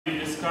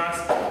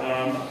discussed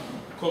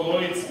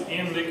colloids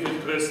in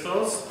liquid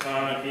crystals,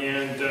 I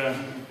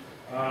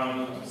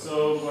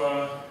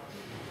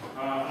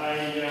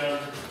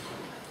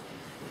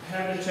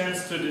had a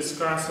chance to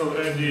discuss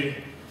already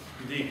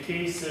the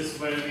cases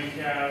where we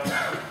have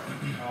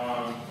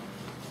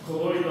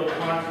colloidal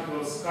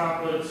particles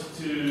coupled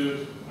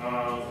to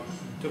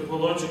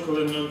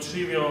topological and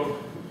non-trivial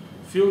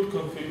field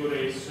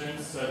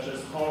configurations such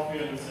as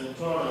Hoppians and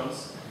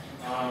torons.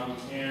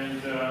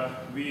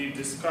 We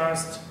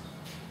discussed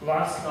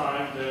last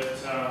time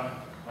that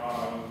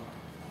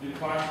the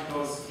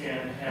particles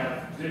can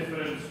have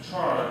different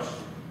charge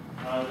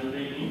that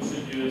they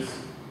introduce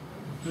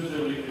to the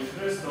liquid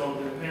crystal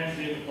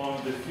depending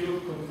on the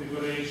field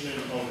configuration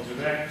of the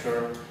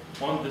vector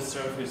on the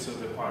surface of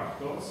the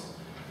particles.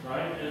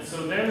 Right? And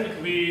so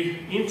then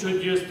we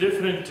introduced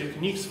different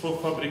techniques for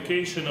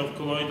fabrication of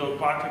colloidal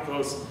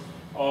particles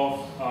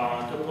of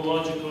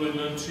topological and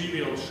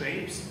non-trivial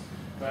shapes.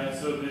 Right?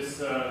 So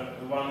this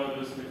one of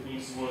those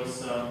techniques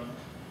was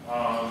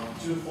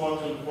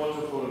two-photon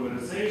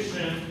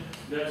photopolymerization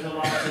that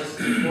allows us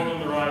to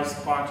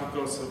polymerize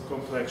particles of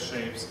complex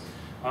shapes.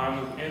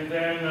 And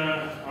then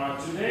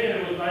today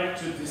I would like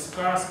to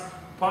discuss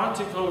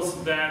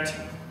particles that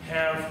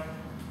have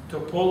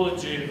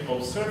topology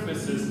of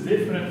surfaces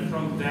different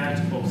from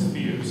that of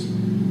spheres.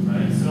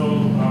 Right?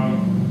 So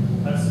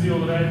as we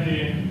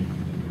already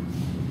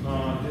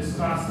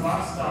discussed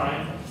last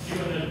time,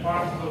 even a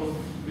particle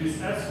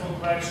with as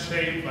complex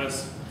shape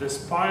as the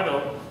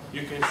spiral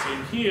you can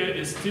see here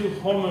is still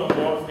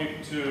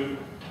homomorphic to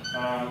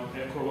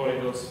a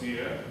colloidal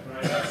sphere.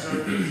 Right? The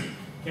surface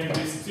can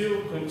be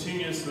still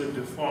continuously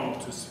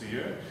deformed to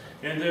sphere,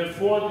 and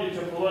therefore the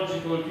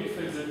topological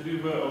defects that we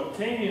were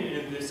obtaining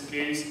in this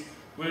case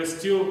were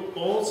still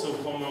also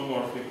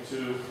homomorphic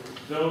to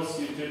those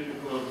you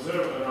typically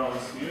observe around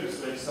spheres,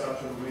 like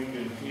Saturn ring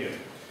and here.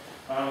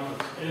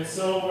 And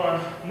so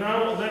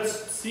now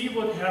let's see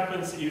what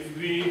happens if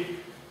we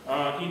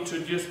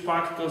introduce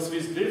particles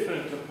with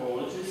different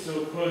topologies.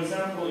 So for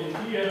example, in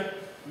here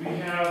we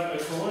have a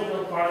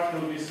colloidal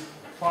particle with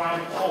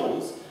 5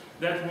 poles.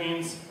 That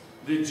means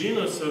the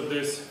genus of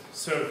this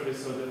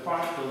surface of the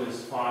particle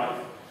is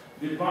 5.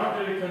 The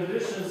boundary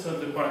conditions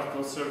of the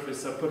particle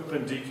surface are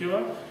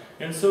perpendicular.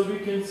 And so we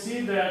can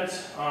see that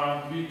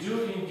we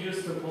do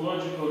induce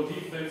topological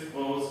defects,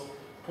 both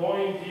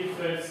point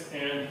defects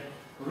and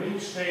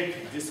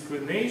ring-shaped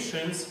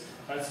disclinations,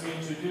 as we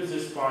introduce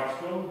this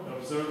particle,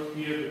 observed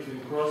here between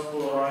cross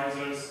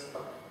polarizers,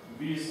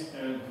 with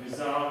and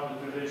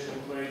without the relation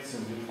plates,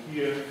 and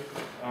here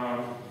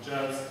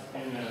just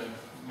in a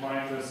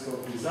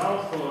microscope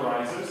without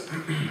polarizers.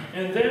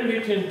 And then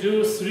we can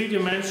do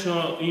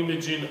three-dimensional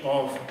imaging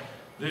of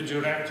the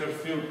director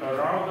field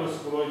around those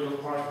colloidal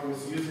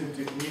particles using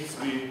techniques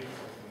we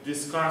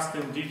discussed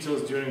in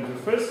details during the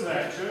first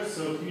lecture.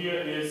 So here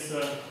is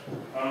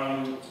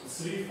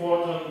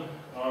 3-photon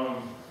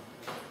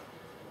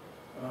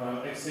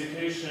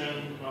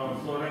excitation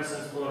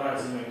fluorescence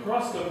polarizing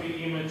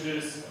microscopy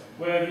images,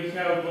 where we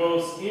have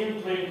both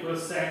in-plane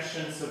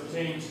cross-sections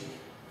obtained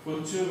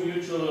for 2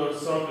 mutual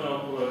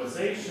orthogonal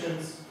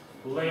polarizations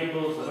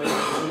labeled by the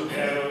 2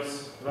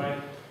 arrows, right?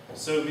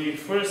 So we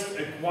first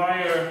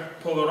acquire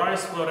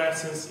polarized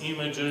fluorescence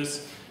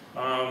images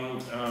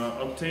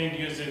obtained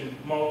using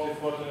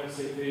multi-photon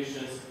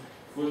excitations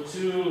for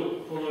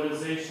 2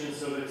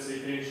 polarizations of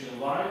excitation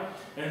light,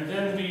 and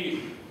then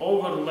we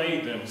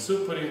overlay them,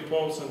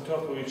 superimpose on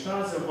top of each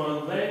other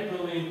while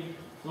labeling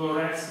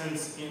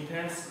fluorescence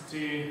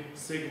intensity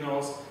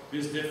signals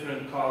with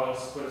different colors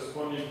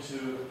corresponding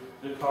to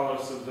the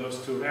colors of those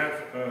 2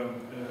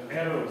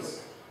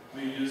 arrows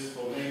we use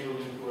for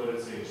labeling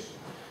polarization.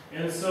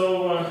 And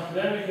so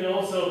then we can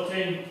also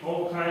obtain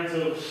all kinds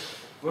of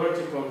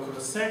vertical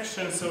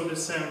cross-sections of the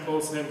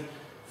samples, and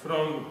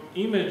from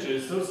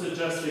images, those are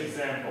just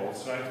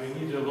examples, right? We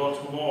need a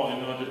lot more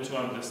in order to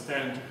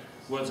understand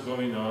what's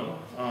going on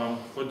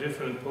for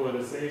different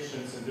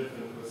polarizations and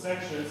different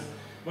cross-sections.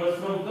 But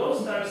from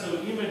those types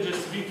of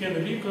images, we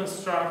can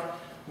reconstruct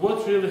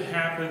what really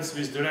happens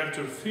with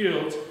director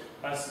field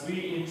as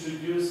we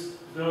introduce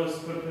those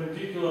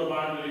perpendicular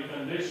boundary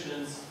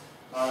conditions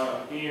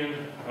in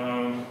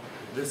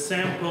the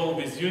sample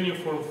with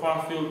uniform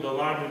far field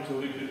alarming to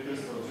liquid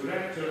crystal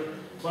director,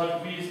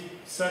 but with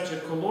such a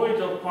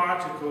colloidal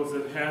particle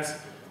that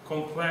has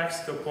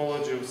complex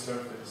topology of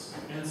surface.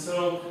 And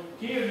so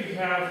here we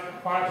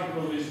have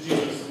particle with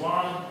genus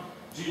 1,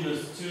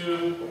 genus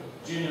 2,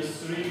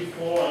 genus 3,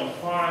 4, and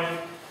 5.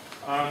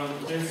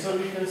 And so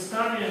we can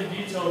study in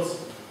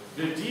details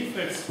the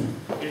defects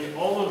in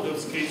all of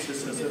those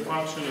cases as a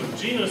function of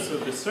genus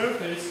of the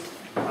surface.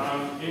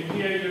 In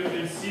here you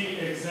can see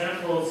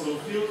examples of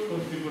field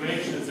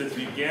configurations that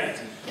we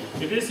get.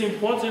 It is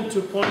important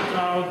to point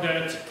out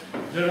that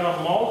there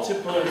are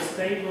multiple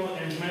stable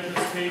and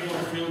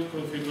metastable field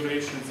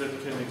configurations that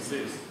can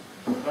exist.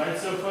 Right?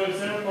 So for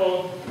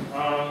example,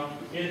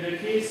 in the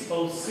case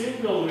of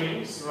single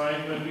rings,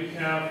 right, when we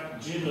have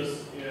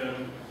genus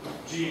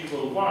G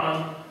equal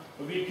 1,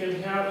 we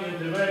can have in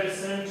the very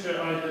center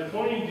either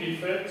point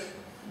defect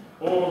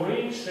or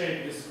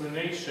ring-shaped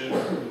discrimination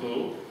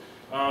loop,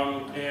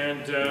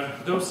 and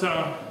those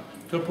are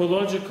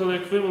topological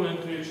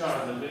equivalent to each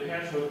other. The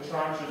Hertzsprung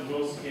charge in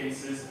both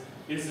cases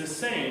is the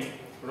same,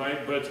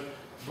 right? But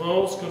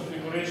both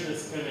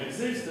configurations can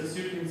exist, as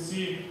you can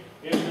see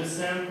in the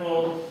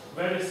sample,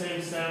 very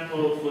same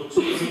sample for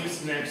two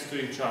rings next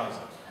to each other,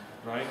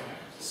 right?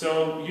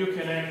 So you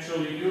can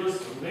actually use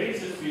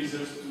laser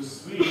tweezers to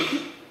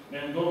switch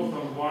and go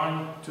from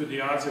one to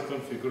the other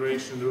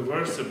configuration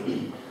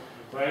reversibly.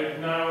 Right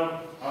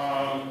now,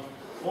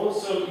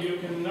 also you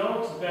can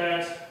note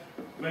that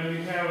when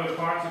we have a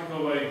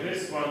particle like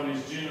this one,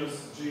 with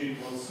genus G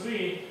equals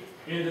 3,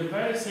 in the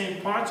very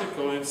same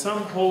particle, in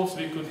some holes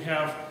we could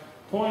have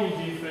point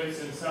defects,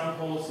 in some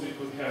holes we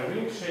could have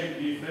ring-shaped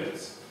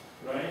defects,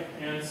 right?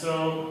 And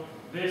so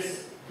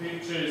this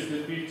picture is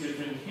depicted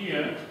in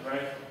here,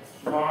 right?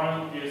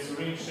 One is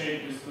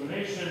ring-shaped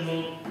discrimination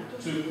loop,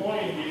 2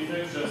 point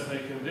defects, just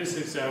like in this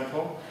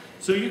example.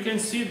 So you can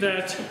see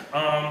that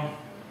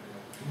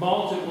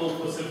multiple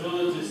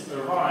possibilities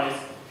arise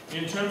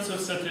in terms of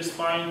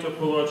satisfying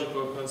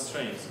topological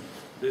constraints.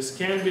 This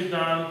can be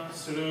done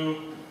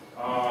through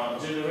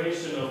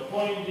generation of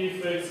point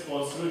defects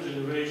or through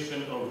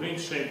generation of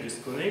ring-shaped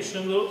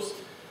discrimination loops.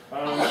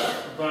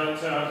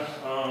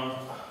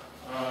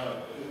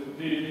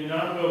 The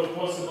number of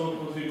possible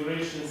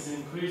configurations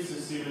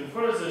increases even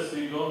further as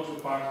we go to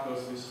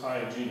particles with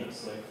higher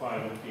genus, like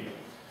 5 and P.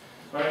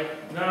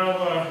 Right?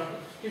 Now,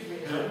 excuse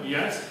me.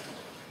 yes?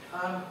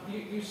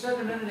 You said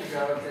a minute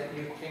ago that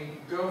you can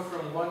go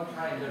from one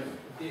kind of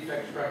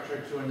defect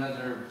structure to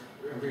another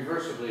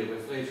reversibly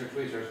with laser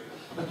tweezers.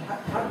 But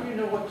how do you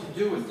know what to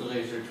do with the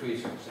laser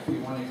tweezers if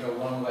you want to go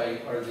one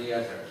way or the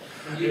other?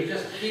 You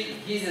just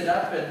heat it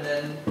up and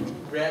then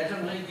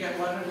randomly get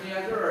one or the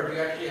other, or do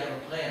you actually have a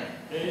plan?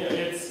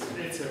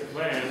 It's a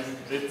plan.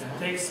 It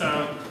takes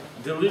some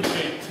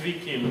deliberate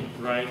tweaking,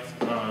 right,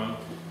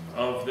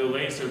 of the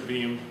laser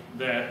beam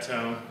that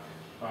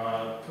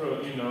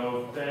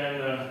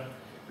then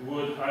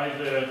would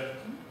either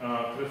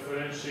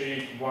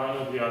preferentiate one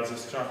or the other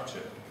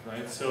structure,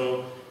 right?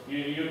 So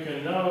you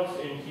can note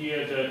in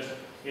here that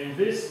in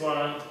this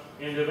one,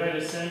 in the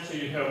very center,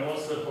 you have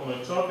mostly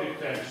homotropic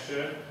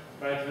texture,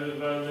 right?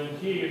 But in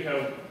here you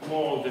have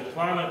more of the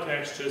planar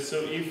texture.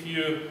 So if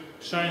you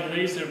shine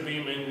laser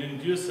beam and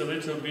induce a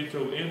little bit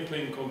of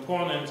in-plane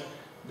component,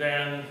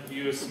 then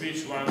you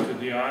switch one to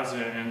the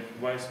other and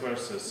vice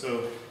versa.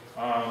 So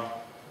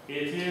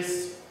it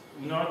is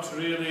not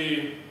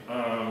really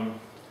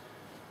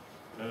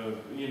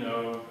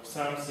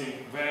something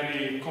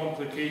very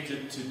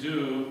complicated to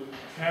do.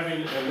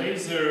 Having a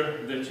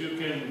laser that you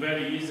can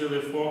very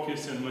easily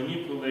focus and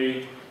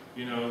manipulate,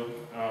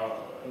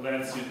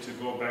 lets you to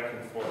go back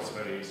and forth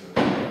very easily.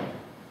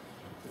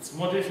 It's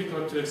more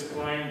difficult to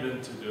explain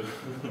than to do.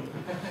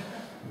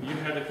 You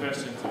had a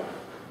question too.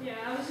 Yeah,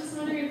 I was just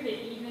wondering if the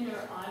even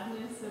or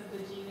oddness of the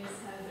genus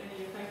has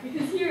any effect,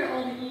 because here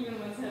all the even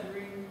ones have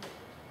ring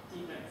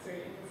defects,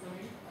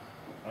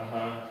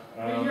 right?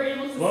 But you're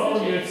able to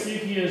well, you see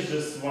here is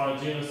just one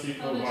genus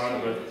equal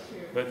one,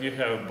 but you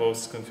have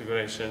both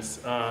configurations.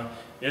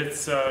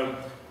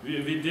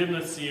 We did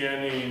not see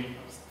any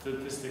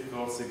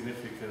statistical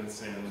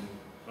significance in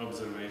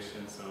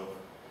observations of,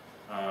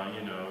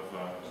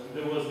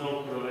 there was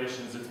no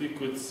correlations that we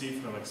could see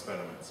from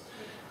experiments.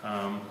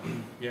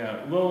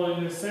 Yeah, well,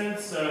 in a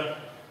sense,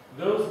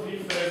 those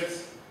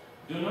defects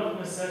do not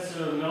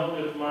necessarily know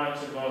that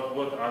much about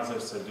what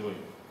others are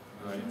doing,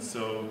 right?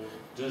 So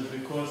just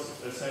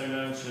because, as I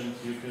mentioned,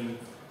 you can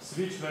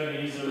switch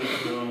very easily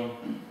from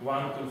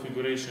one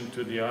configuration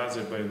to the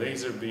other by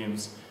laser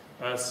beams,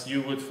 as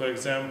you would, for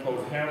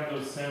example, have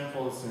those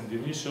samples and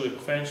initially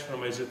quench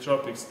from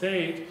isotropic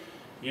state,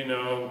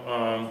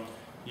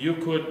 you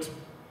could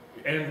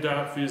end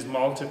up with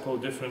multiple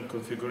different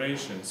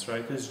configurations,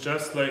 right? It's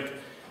just like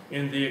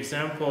in the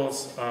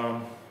examples,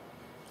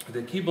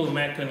 the Kibble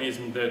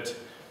mechanism that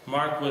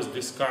Mark was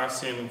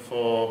discussing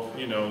for,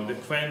 the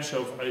quench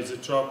of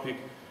isotropic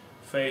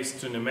phase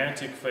to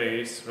nematic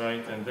phase,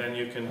 right? And then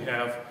you can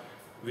have,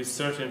 with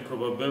certain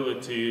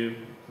probability,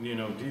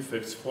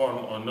 defects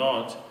form or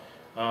not.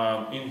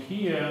 In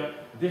here,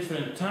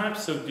 different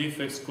types of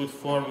defects could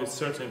form with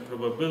certain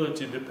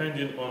probability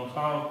depending on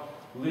how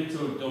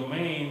little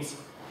domains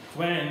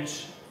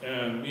quench,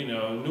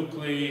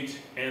 nucleate,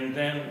 and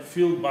then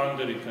field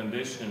boundary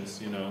conditions,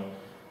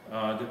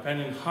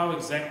 depending how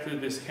exactly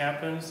this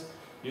happens,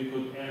 you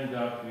could end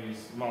up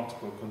with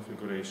multiple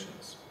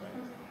configurations,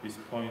 right? With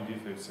point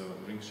defects or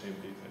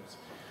ring-shaped defects,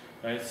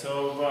 right?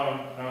 So,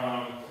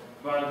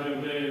 but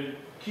the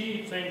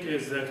key thing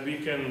is that we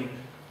can,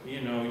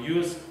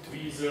 use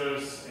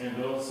tweezers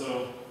and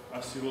also,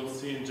 as you will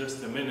see in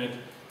just a minute,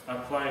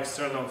 apply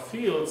external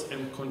fields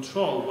and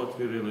control what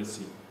we really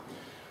see.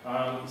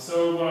 Now,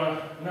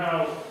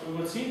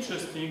 what's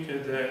interesting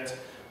is that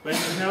when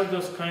you have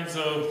those kinds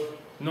of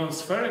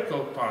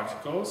non-spherical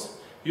particles,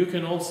 you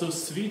can also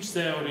switch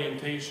their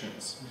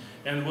orientations.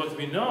 And what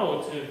we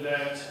note is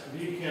that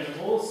we can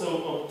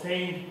also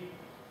obtain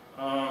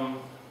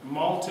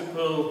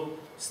multiple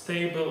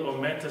stable or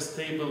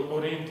metastable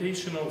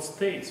orientational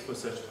states for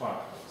such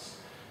particles.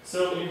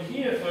 So in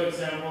here, for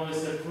example,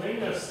 is a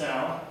planar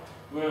cell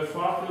where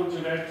far field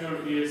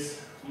director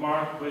is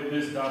marked with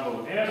this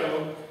double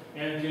arrow,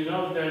 and you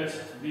know that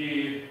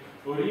the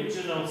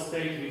original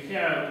state we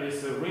have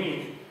is a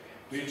ring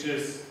which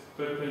is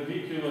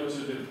perpendicular to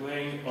the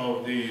plane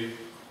of the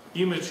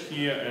image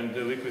here and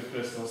the liquid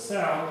crystal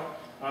cell.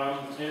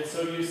 And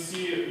so you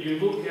see, you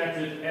look at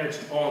it edge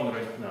on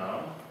right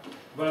now,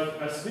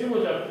 but as we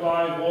would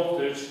apply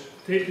voltage,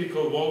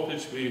 typical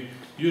voltage we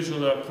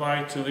usually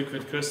apply to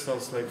liquid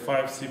crystals like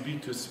 5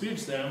 CB to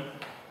switch them.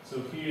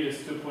 So here is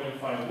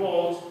 2.5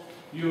 volts.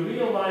 You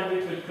realign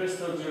liquid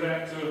crystal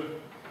director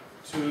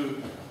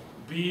to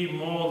be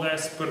more or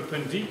less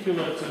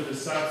perpendicular to the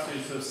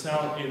substrates of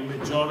cell in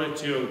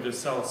majority of the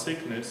cell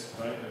thickness,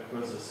 right,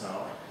 across the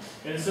cell.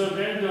 And so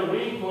then the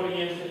ring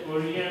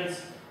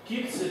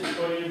keeps its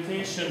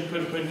orientation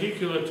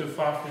perpendicular to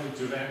far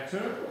field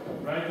director,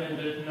 right, and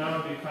it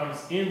now becomes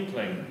in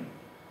plane.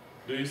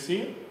 Do you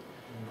see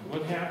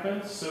what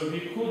happens? So we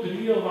could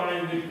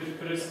realign liquid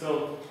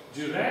crystal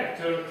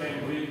director,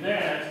 and with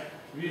that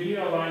we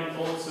realign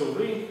also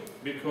ring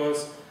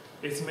because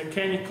it's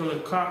mechanically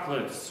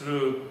coupled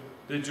through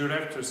the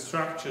director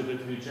structure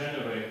that we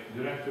generate,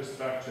 director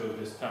structure of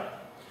this type,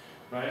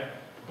 right?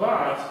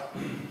 But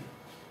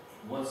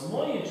what's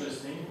more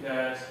interesting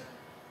that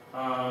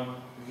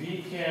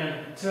we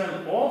can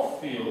turn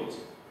off field,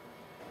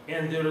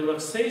 and the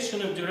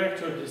relaxation of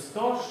director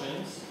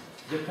distortions,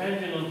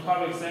 depending on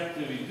how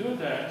exactly we do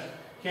that,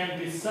 can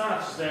be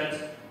such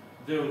that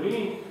the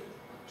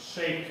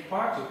ring-shaped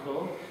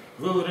particle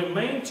will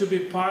remain to be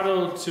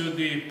parallel to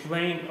the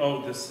plane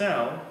of the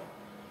cell,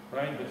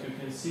 right? But you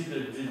can see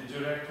that the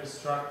director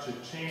structure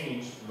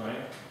changed,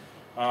 right?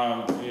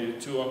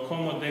 To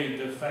accommodate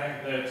the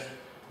fact that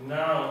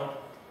now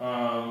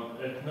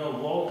at no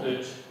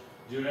voltage,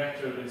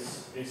 director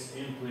is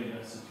in plane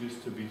as it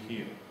used to be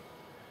here.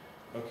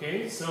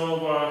 Okay,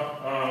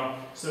 so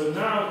so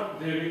now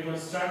the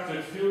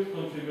reconstructed field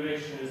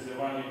configuration is the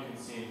one you can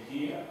see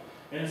here.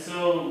 And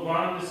so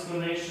one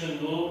disconnection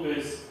loop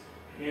is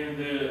in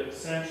the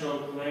central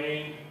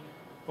plane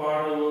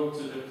parallel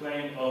to the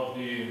plane of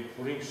the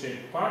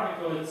ring-shaped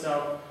particle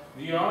itself.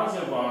 The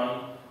other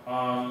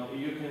one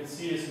you can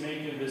see is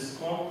making this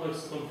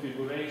complex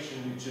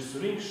configuration which is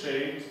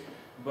ring-shaped,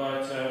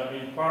 but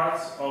in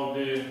parts of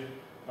the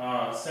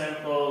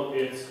sample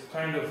it's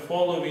kind of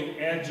following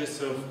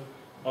edges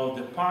of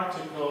the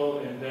particle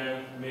and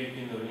then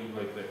making a ring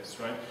like this,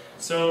 right?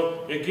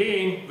 So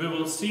again, we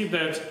will see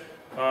that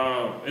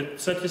it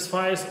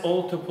satisfies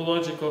all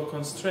topological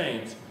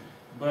constraints,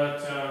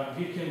 but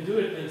we can do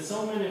it in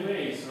so many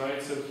ways,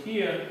 right? So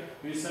here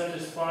we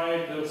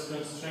satisfy those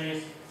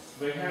constraints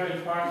by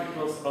having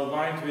particles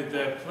aligned with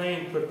their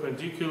plane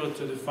perpendicular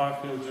to the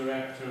far field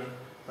director,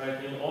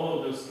 right? In all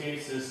of those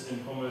cases in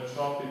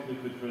homeotropic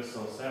liquid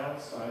crystal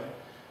cells,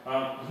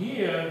 right?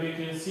 Here we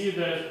can see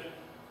that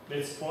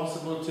it's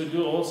possible to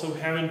do also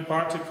having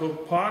particle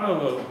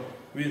parallel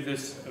with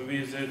its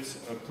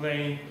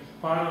plane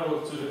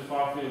parallel to the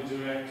far field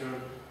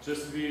director.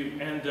 Just we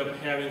end up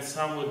having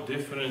somewhat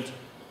different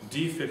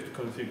defect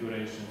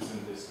configurations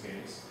in this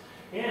case.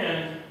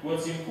 And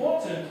what's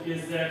important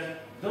is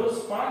that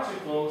those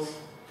particles,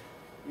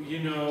 you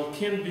know,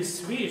 can be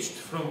switched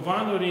from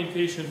one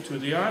orientation to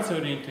the other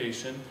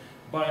orientation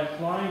by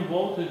applying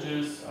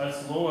voltages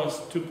as low as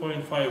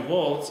 2.5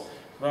 volts,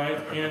 right?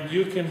 And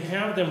you can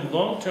have them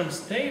long-term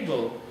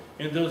stable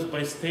in those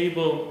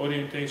bistable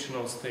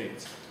orientational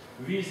states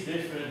with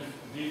different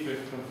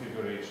defect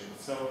configurations.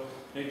 So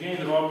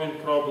again, Robin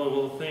probably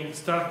will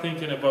start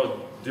thinking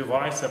about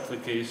device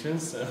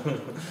applications.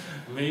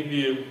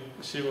 Maybe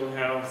she will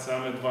have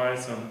some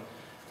advice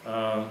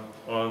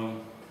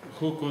on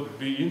who could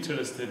be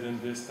interested in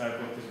this type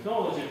of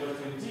technology. But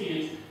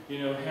indeed, you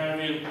know,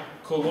 having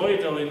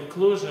colloidal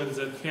inclusions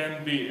that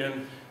can be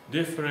in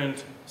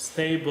different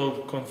stable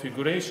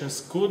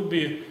configurations could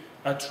be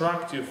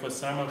attractive for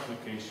some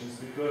applications,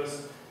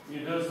 because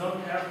it does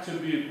not have to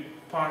be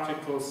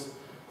particles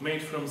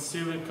made from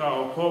silica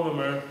or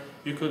polymer.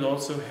 You could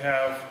also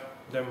have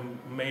them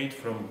made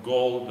from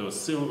gold or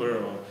silver,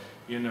 or,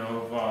 you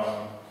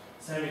know,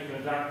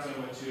 semiconductor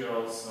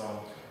materials.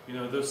 You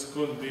know, those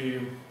could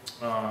be,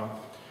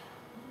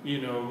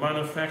 you know,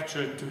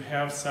 manufactured to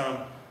have some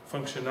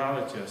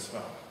functionality as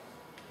well.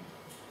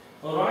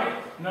 All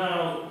right,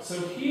 now, so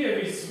here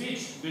we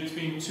switched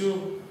between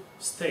two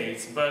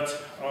states,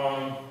 but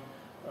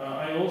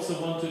I also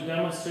want to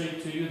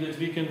demonstrate to you that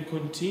we can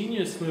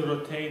continuously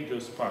rotate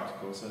those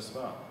particles as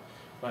well.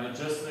 Right?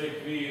 Just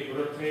like we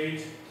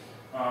rotate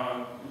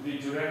the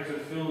director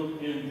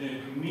field in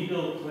the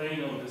middle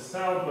plane of the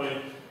cell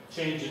by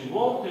changing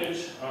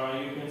voltage,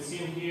 you can see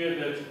here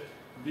that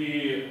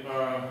the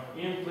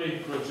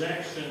in-plane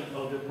projection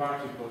of the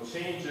particle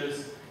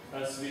changes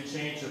as we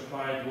change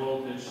applied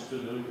voltage to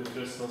the liquid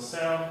crystal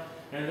cell.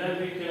 and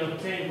then we can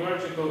obtain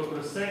vertical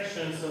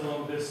cross-sections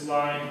along this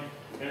line,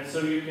 and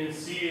so you can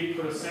see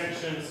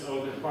cross-sections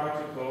of the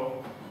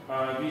particle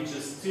which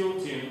is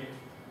tilting,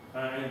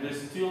 and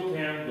this tilt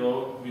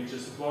angle, which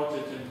is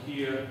plotted in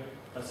here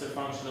as a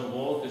function of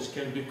voltage,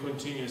 can be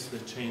continuously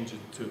changed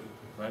too,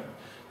 right?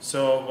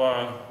 So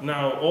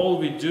now all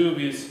we do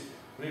with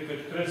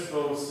liquid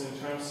crystals in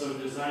terms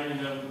of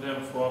designing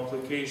them for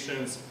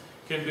applications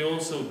can be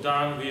also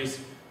done with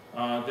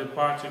the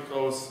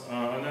particles,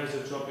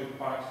 anisotropic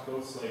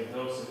particles like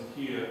those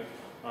in here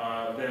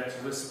that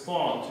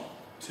respond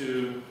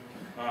to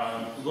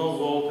low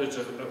voltage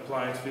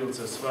applied fields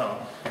as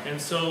well. And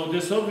so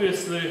this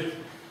obviously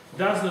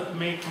does not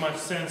make much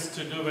sense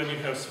to do when you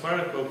have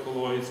spherical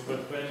colloids,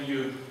 but when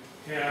you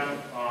have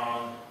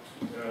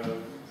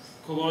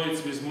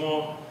colloids with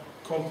more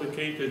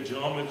complicated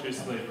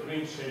geometries like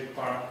ring-shaped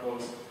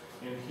particles,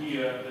 in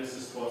here this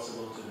is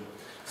possible to do.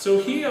 So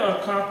here are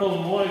a couple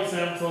more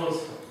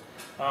examples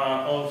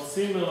of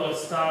similar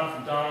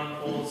stuff done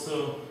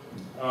also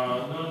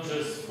not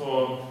just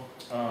for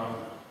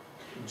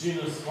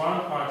genus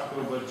 1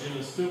 particle but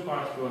genus 2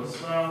 particle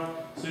as well.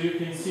 So you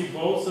can see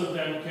both of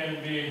them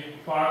can be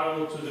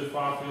parallel to the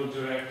far-field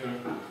director.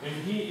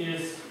 And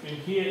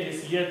here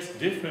is yet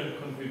different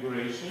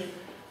configuration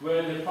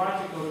where the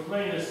particle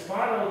plane is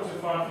parallel to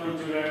far-field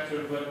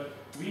director, but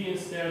we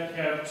instead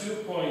have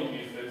 2 point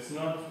defects,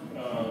 not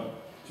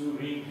 2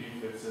 ring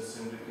defects as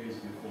in the case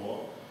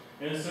before.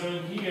 And so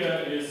in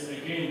here is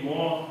again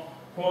more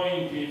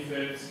point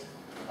defects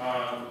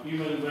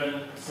even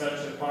when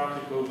such a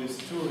particle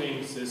with 2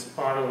 rings is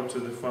parallel to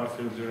the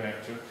far-field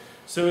director.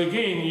 So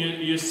again,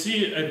 you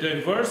see a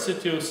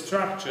diversity of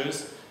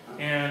structures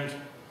and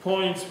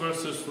points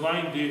versus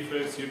line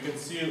defects. You can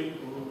see,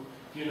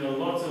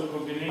 lots of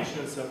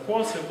combinations are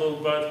possible,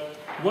 but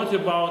what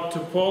about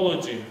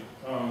topology?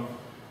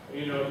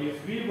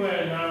 If we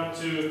were now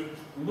to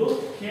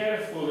look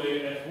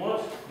carefully at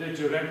what the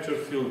director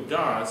field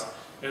does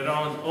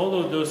around all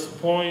of those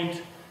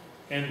point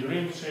and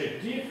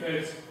ring-shaped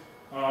defects,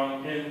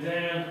 and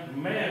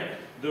then map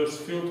those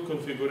field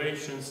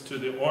configurations to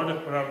the order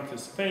parameter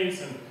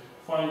space and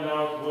find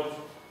out what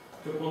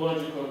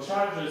topological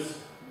charges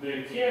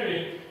they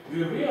carry,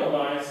 we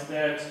realize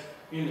that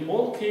in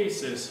all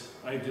cases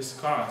I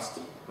discussed,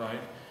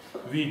 right,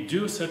 we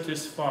do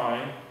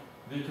satisfy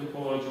the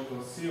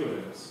topological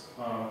theorems.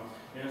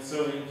 And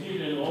so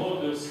indeed in all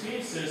of those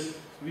cases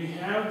we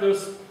have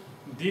those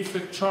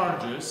defect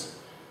charges,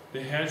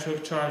 the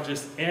Hedgehog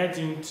charges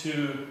adding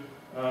to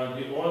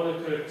the Euler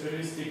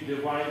characteristic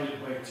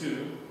divided by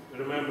 2.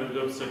 Remember,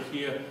 those are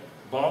here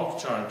bulk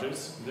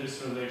charges.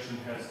 This relation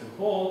has to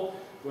hold,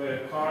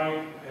 where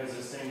chi has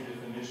the same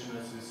definition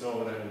as we saw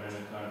already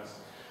many times.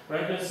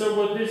 Right? And so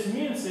what this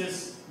means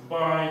is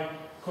by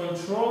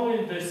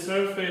controlling the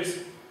surface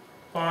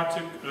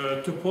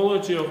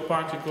topology of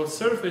particle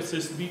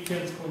surfaces, we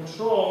can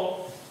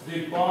control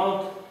the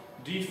bulk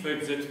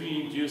defects that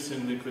we induce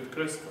in liquid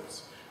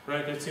crystals.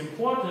 Right? It's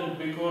important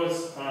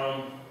because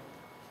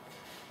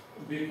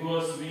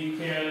we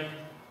can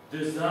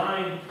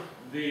design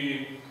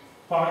the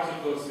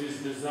particles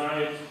with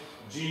desired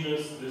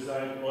genus,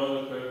 desired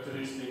Euler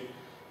characteristic,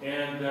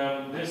 and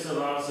this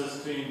allows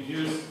us to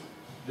induce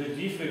the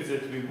defects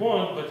that we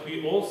want, but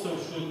we also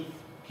should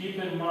keep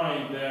in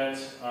mind that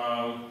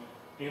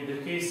in the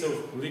case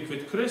of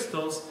liquid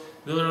crystals,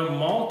 there are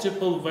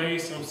multiple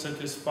ways of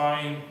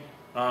satisfying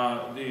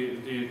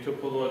the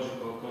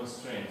topological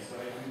constraints.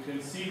 Right? You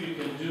can see we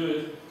can do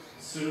it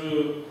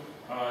through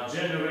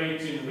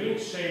generating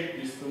ring-shaped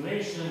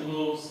distillation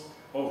loops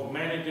of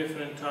many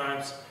different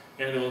types,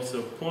 and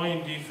also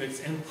point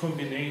defects and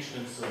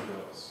combinations of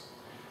those.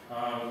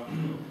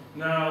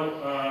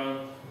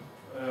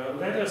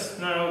 Let us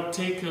now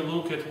take a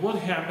look at what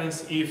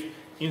happens if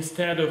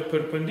instead of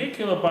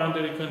perpendicular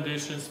boundary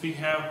conditions we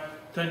have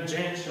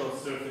tangential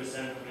surface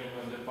entering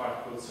on the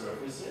particle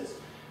surfaces.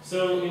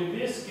 So in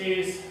this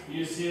case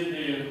you see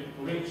the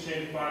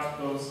ring-shaped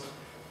particles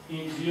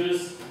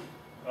induce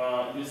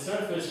the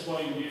surface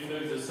point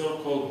defects, the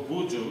so-called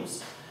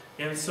Boujums.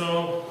 And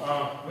so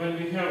when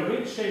we have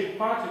ring-shaped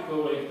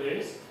particle like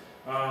this,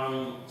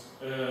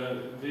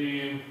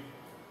 the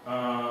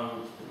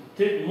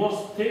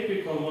most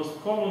typical,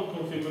 most common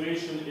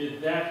configuration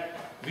is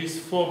that with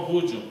 4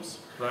 Boujums,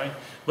 right?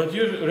 But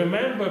you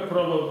remember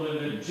probably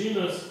that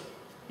genus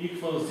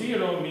equals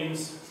 0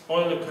 means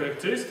Euler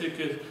characteristic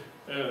is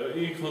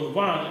equal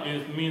 1,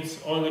 it means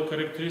Euler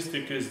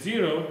characteristic is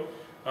 0.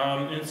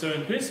 And so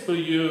in principle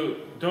you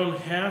don't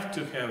have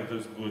to have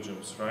those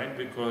Boujums, right?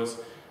 Because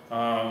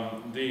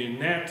the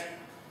net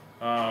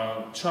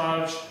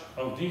charge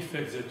of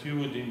defects that you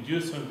would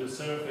induce on the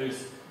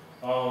surface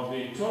of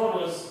the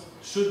torus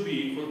should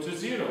be equal to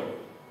 0,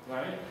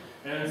 right?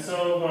 And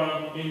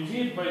so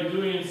indeed by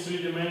doing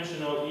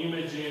 3-dimensional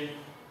imaging,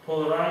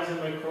 polarizing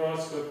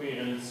microscopy,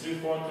 and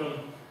 3-photon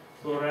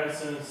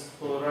fluorescence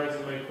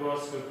polarizing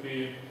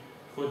microscopy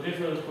for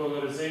different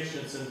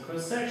polarizations and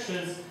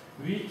cross-sections,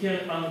 we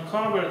can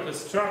uncover the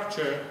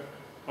structure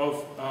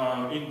of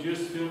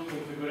induced field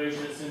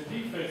configurations and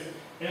defects.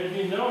 And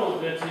we know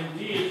that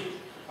indeed,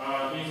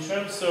 in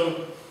terms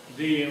of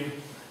the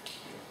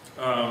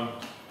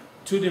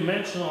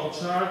two-dimensional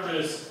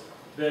charges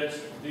that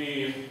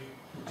the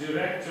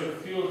director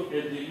field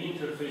at the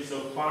interface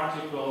of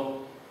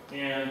particle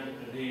and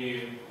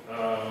the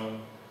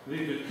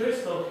liquid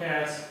crystal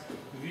has,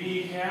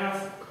 we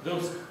have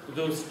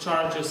those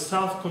charges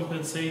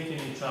self-compensating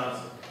each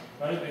other,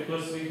 right?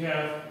 Because we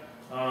have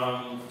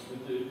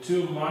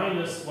 2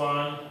 minus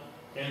 1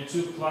 and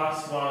 2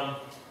 plus 1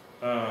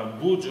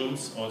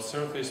 boujums or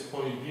surface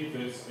point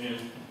defects in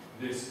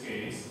this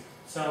case,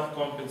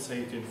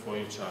 self-compensating for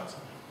each other.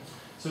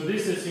 So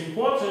this is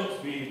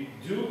important. We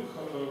do,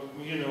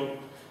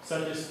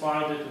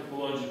 satisfy the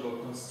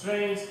topological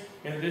constraints,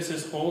 and this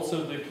is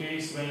also the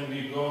case when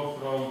we go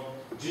from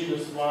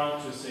genus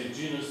 1 to say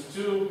genus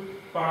 2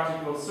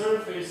 particle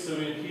surface. So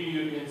in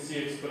here you can see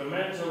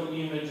experimental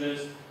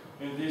images,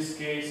 in this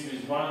case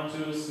with 1,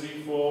 2,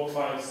 3, 4,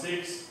 5,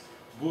 6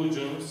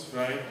 boujums,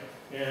 right?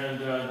 And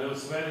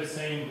those very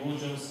same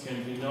boujums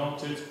can be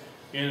noted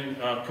in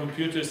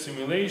computer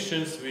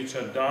simulations, which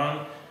are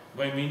done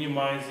by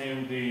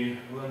minimizing the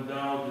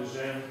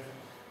Landau-Lejeune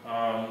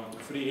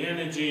free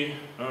energy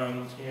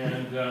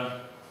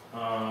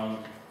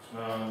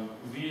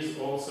these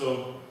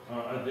also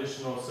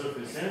additional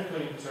surface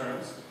anchoring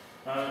terms.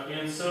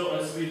 And so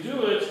as we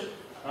do it,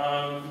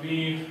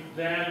 we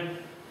then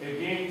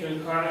again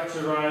can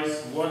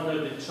characterize what are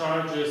the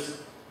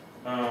charges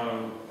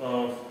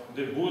of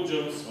the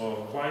boujums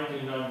or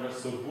winding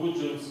numbers of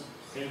boujums,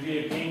 and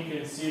we again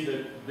can see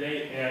that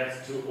they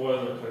add to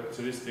Euler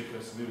characteristic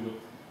as we would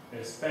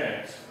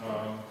expect.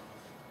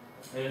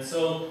 And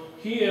so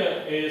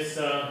here is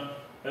a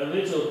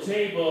little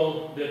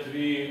table that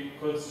we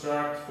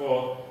construct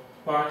for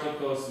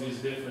particles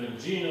with different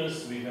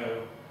genus. We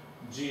have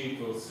G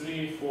equals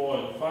 3, 4,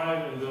 and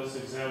 5 in those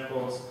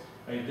examples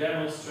I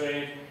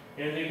demonstrate.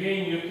 And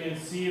again, you can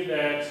see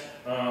that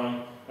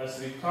as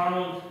we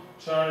count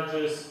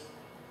charges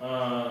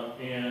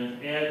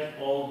and add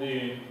all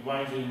the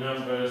winding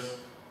numbers,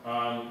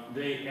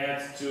 they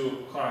add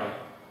to chi,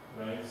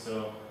 right?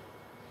 So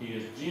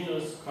here's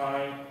genus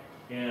chi,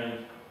 and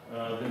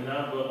the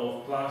number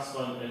of plus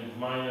 1 and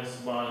minus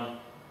 1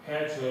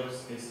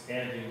 hedgehogs is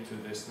adding to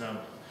this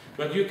number.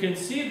 But you can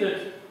see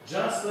that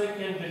just like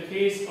in the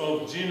case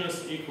of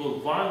genus equal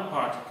 1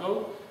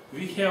 particle,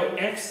 we have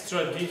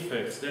extra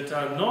defects that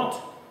are not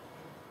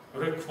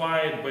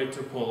required by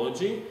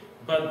topology,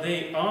 but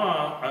they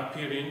are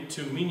appearing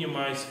to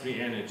minimize free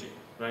energy,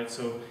 right?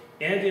 So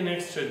adding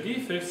extra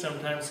defects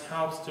sometimes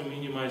helps to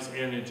minimize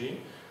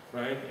energy,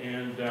 right?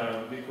 And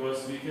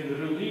because we can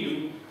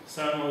relieve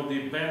some of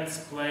the bend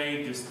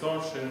splay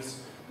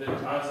distortions that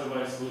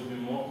otherwise would be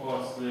more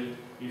costly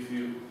if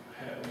you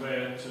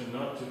were to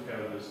not to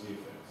have those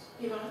defects.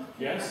 Ivan?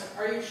 Yes?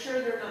 Are you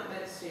sure they're not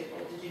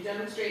metastable? Did you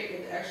demonstrate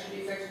that the extra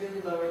defects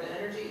really lower the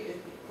energy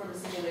from a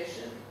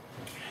simulation?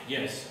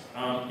 Yes.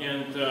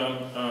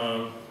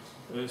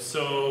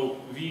 So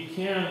we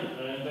can,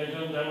 and I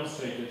don't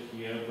demonstrate it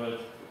here,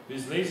 but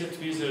with laser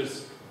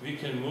tweezers we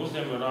can move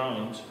them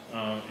around,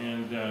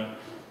 and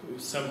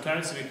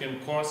sometimes we can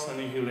cause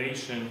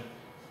annihilation.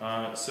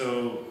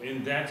 So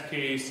in that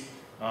case,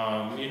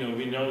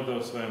 we know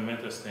those were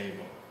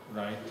metastable,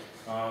 right?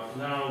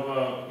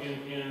 Now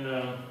in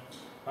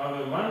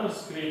our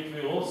manuscript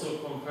we also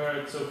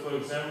compared. So for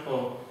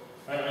example,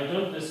 I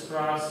don't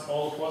discuss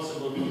all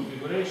possible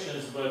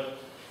configurations, but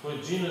for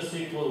genus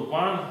equal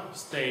 1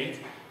 state,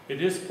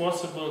 it is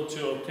possible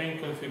to obtain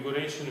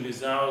configuration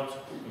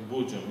without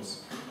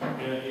boujums.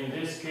 In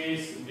this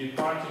case, the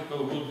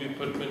particle would be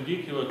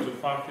perpendicular to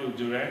far-field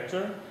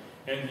director,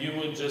 and you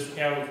would just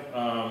have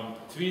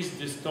twist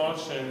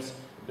distortions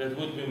that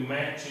would be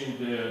matching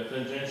the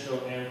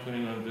tangential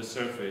anchoring on the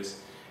surface.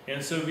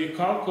 And so we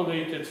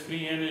calculated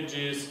free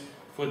energies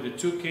for the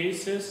two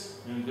cases,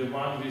 and the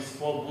one with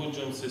 4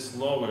 boujums is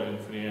lower in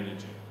free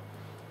energy,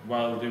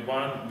 while the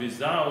one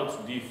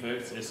without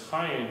defects is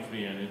higher in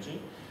free energy.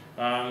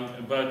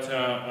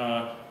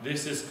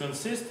 This is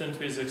consistent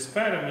with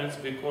experiments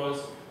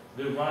because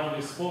the one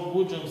with 4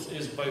 boujums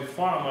is by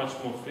far much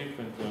more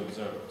frequently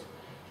observed.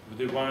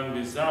 The one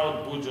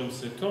without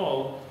boujums at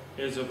all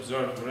is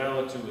observed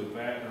relatively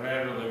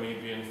rarely,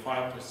 maybe in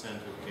 5%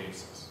 of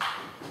cases.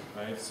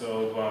 Right?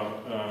 So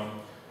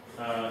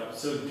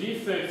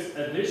defects,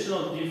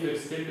 additional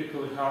defects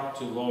typically help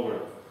to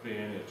lower free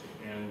energy,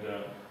 and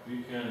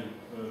we can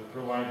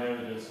provide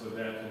evidence for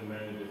that in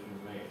many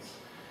different ways.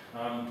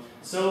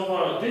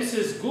 This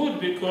is good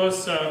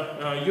because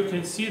you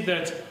can see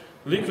that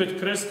liquid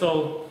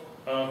crystal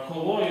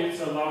colloids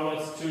allow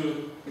us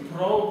to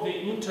probe the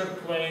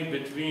interplay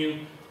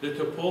between the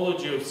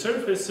topology of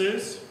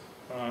surfaces,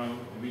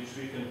 which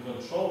we can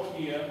control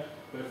here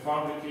by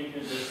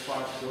fabricating these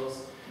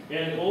particles,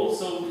 and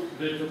also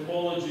the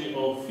topology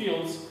of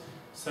fields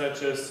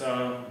such as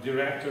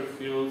director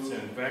fields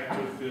and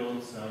vector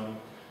fields.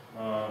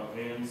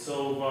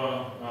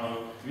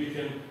 We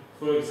can,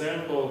 for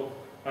example,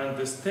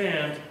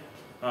 understand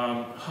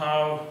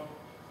how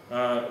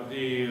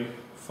the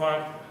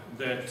fact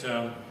that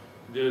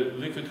the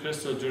liquid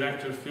crystal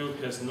director field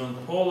has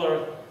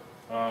nonpolar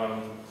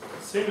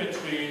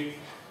symmetry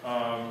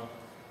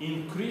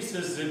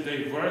increases the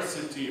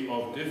diversity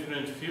of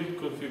different field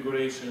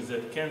configurations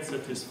that can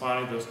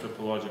satisfy those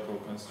topological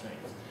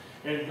constraints.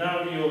 And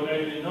now we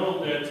already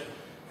know that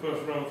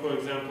from, for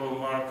example,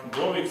 Mark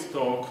Bovik's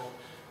talk,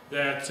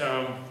 that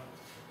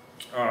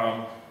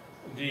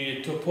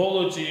the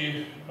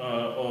topology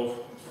of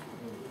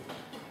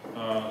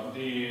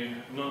the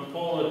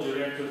nonpolar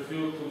director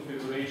field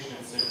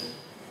configurations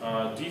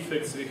and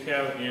defects we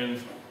have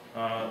in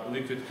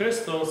liquid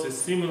crystals is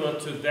similar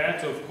to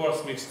that of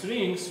cosmic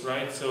strings,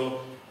 right?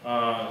 So,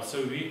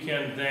 so we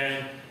can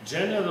then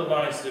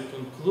generalize the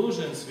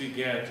conclusions we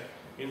get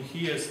in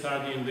here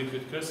studying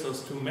liquid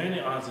crystals to many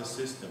other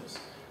systems.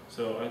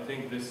 So I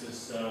think this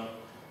is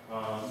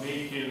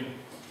making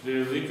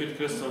the liquid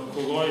crystal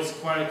colloids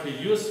quite a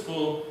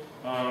useful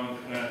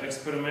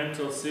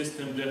experimental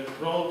system that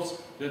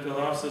probes, that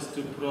allows us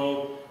to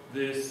probe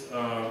this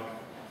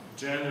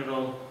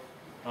general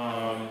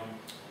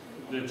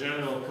the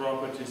general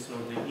properties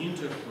of the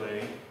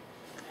interplay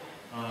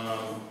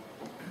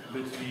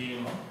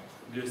between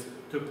these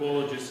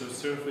topologies of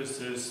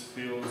surfaces,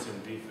 fields,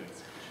 and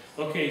defects.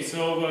 Okay,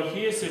 so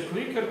here's a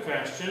clicker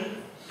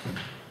question.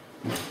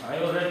 I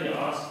already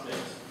asked it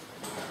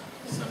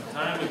some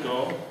time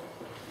ago,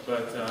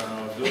 but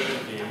I'll do it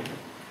again.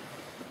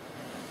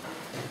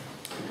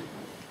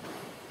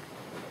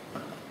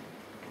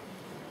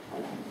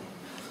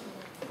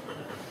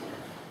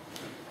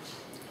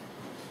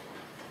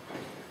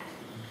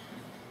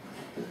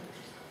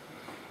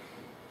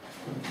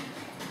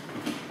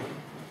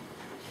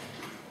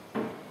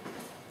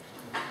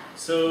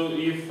 So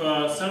if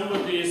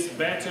somebody is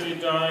battery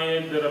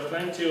diet, there are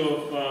plenty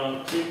of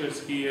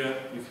clickers here.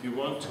 If you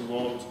want to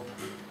vote,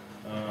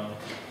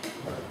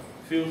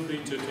 feel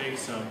free to take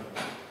some.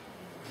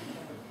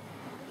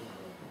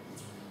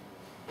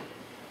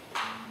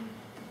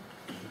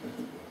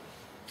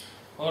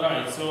 All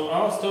right, so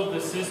I'll stop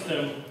the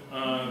system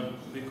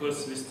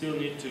because we still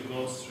need to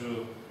go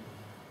through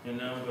a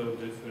number of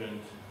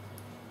different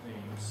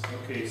things.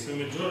 Okay, so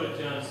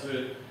majority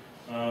answered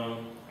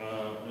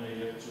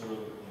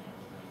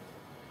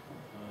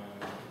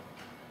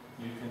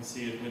you can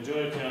see it,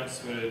 majority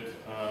answered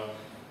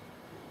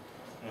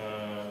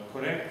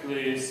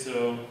correctly,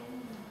 so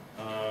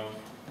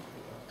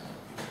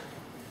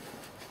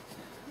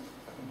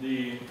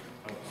the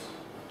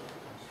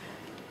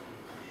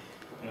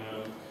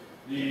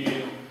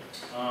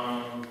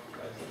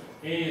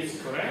A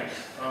is correct,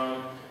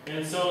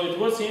 and so it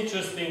was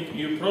interesting.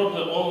 You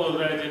probably all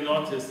already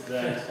noticed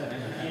that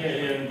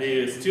here in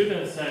the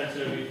student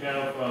center we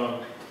have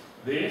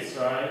this,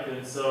 right?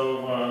 And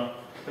so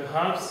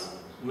perhaps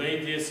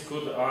ladies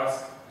could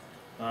ask,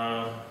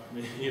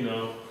 you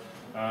know,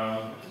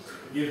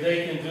 if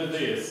they can do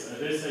this.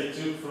 This I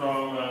took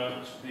from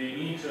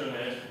the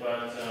internet,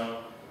 but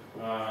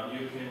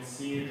you can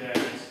see that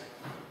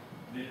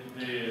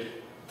the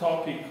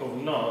topic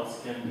of knots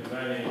can be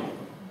very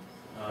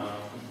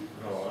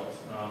broad.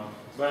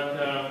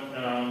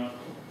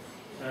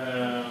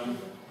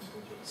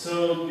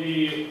 So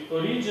the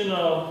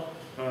original,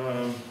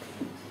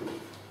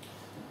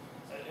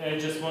 I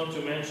just want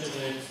to mention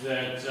it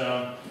that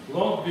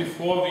long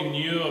before we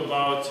knew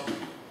about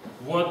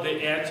what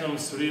the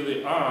atoms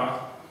really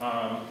are,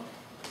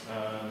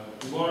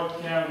 Lord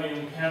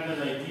Kelvin had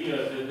an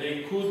idea that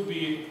they could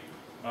be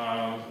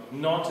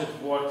knotted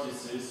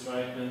vortices,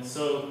 right? And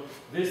so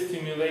this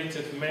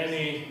stimulated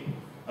many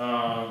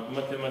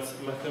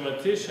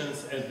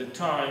mathematicians at the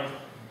time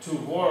to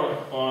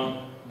work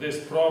on this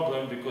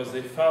problem because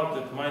they felt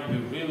it might be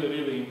really,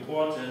 really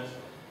important.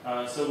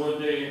 So what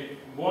they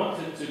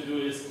wanted to do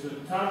is to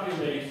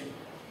tabulate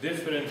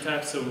different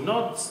types of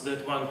knots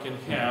that one can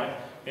have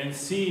and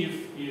see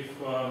if you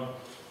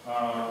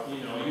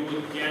know, you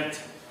would get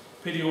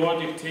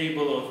periodic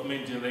table of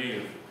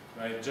Mendeleev,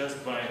 right?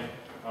 Just by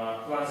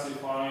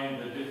classifying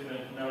the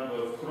different number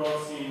of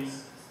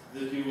crossings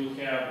that you will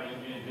have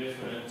in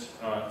different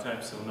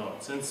types of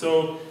knots. And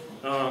so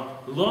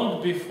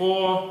long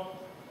before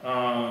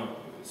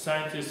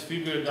scientists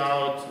figured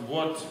out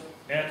what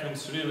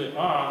atoms really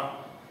are,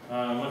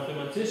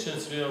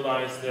 mathematicians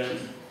realized that,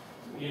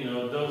 you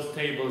know, those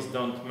tables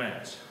don't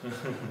match.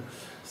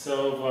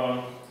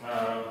 So,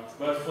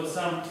 but for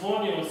some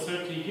 20 or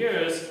 30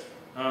 years,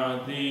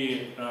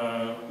 the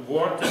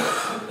vortex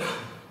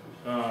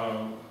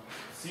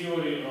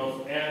theory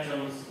of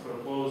atoms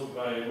proposed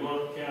by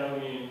Lord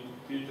Kelvin,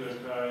 Peter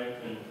Wright,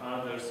 and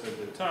others at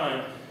the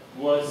time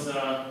was,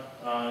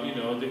 you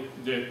know,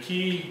 the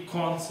key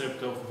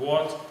concept of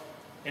what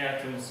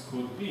atoms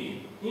could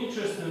be.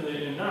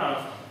 Interestingly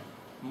enough,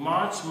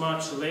 much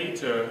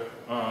later,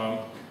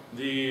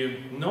 the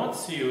knot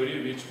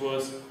theory, which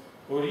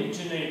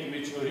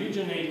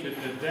originated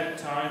at that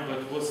time,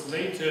 but was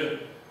later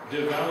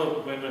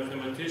developed by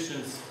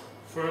mathematicians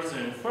further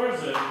and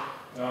further,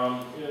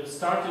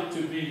 started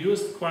to be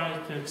used quite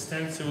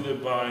extensively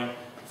by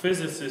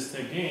physicists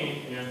again,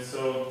 and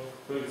so,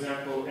 for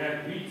example,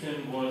 Ed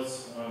Wheaton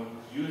was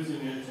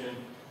using it in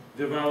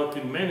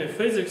developing many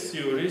physics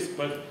theories,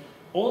 but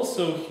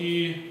also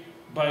he,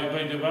 by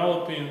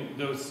developing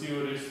those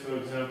theories, for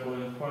example,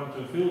 in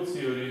quantum field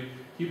theory,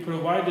 he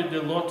provided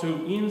a lot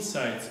of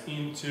insights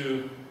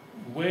into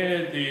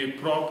where the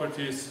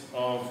properties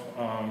of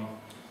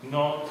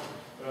knot,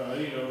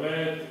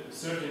 where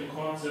certain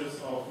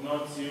concepts of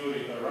knot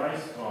theory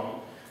arise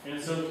from.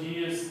 And so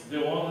he is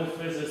the only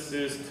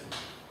physicist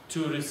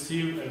to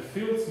receive a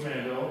Fields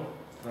Medal,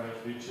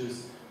 right, which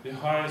is the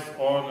highest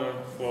honor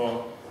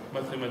for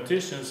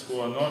mathematicians who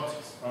are not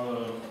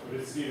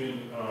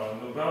receiving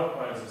Nobel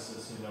Prizes,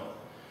 as you know.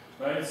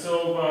 Right?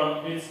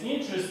 So it's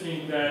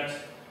interesting that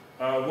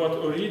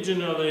what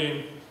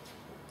originally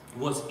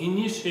was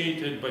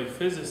initiated by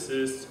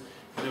physicists,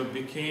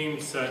 became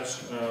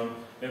such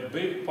a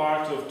big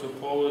part of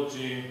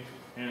topology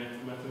and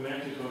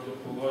mathematical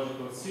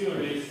topological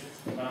theories,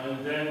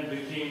 and then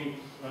became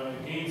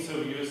again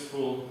so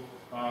useful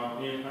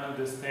in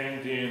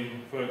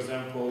understanding, for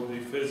example, the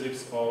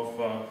physics of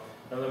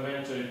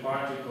elementary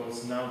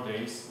particles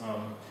nowadays.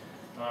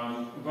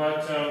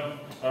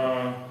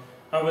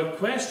 Our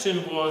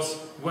question was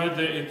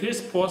whether it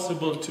is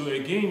possible to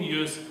again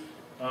use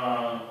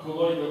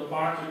colloidal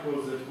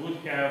particles that would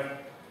have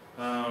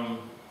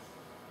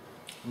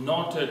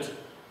knotted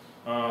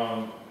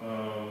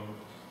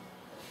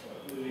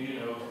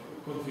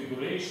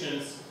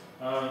configurations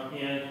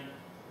and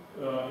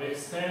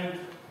extend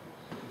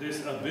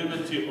this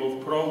ability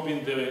of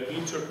probing the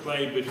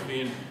interplay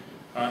between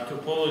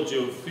topology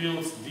of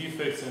fields,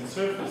 defects, and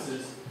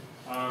surfaces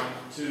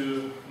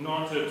to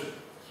knotted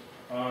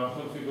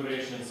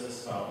configurations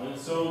as well. And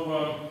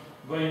so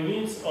by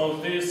means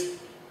of this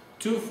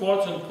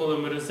two-photon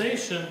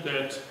polymerization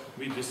that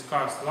we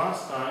discussed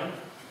last time,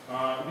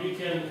 we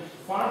can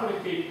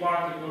fabricate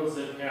particles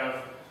that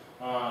have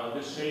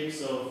the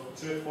shapes of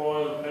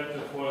trefoil,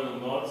 pentafoil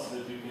knots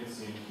that you can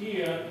see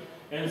here.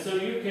 And so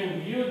you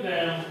can view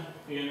them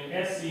in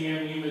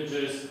SEM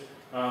images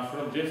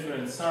from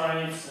different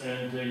sides,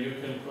 and you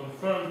can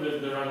confirm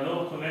that there are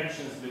no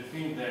connections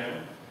between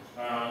them.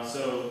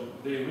 So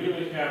they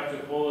really have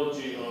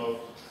topology of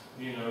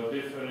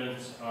different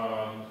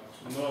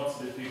knots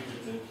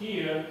depicted in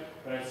here.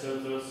 Right? So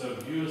those are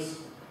views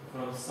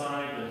from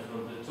side and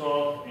from the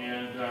top.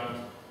 And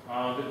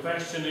the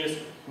question is,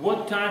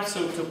 what types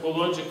of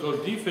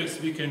topological defects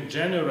we can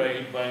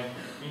generate by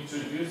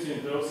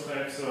introducing those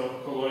types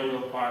of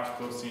colloidal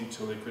particles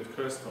into liquid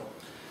crystal?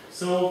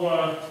 So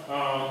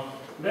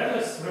let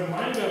us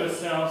remind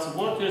ourselves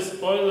what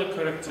is Euler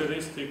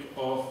characteristic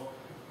of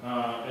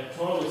a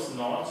torus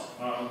knot.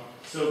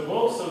 So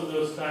both of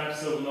those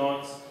types of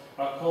knots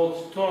are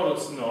called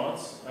torus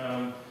knots,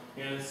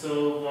 and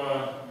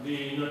so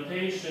the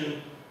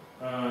notation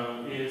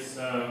is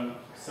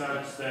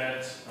such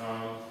that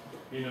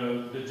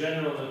the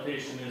general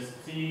notation is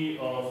T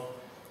of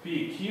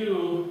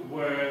PQ,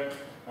 where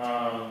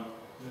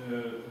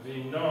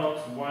the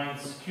knot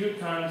winds Q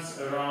times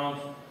around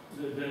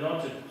the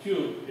knotted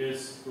tube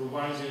is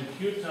winding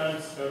Q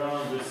times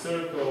around the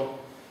circle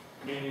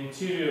in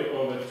interior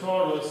of a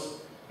torus,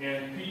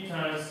 and P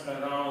times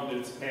around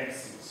its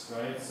axis,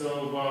 right?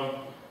 So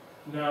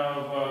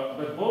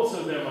but both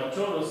of them are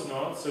torus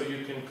knots, so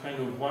you can kind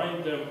of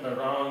wind them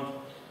around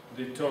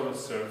the torus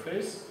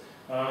surface.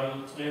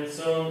 And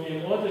so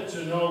in order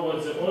to know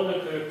what the Euler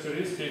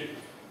characteristic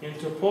in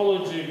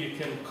topology we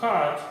can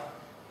cut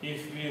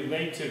if we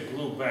later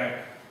glue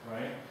back,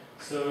 right?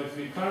 So if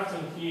we cut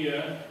in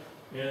here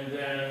and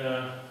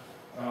then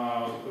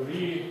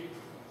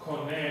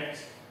reconnect,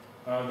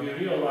 we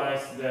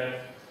realize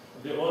that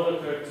the Euler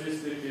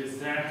characteristic is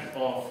that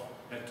of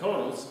a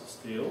torus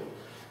still,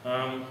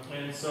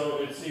 and so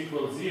it's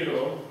equal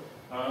 0.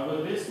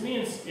 What this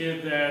means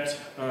is that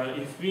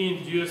if we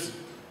induce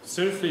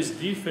surface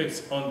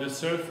defects on the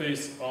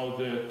surface of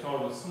the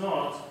torus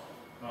knot,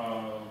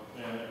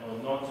 or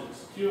knotted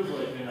tube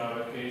in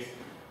our case,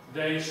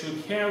 they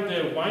should have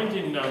their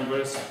winding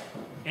numbers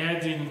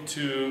adding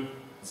to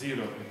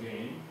 0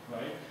 again,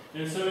 right?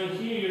 And so in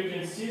here you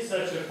can see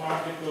such a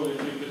particle in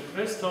liquid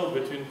crystal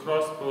between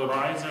cross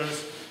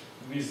polarizers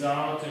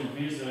without and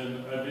with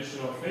an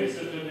additional phase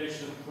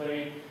retardation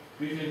plate.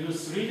 We can do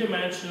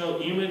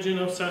three-dimensional imaging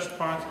of such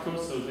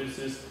particles, so this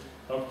is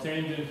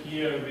obtained in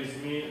here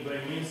by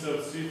means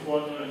of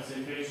three-photon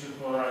excitation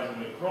polarizing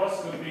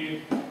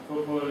microscopy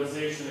for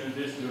polarization in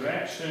this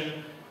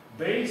direction.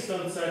 Based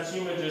on such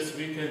images,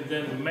 we can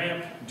then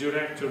map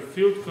director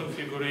field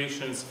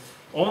configurations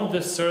on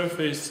the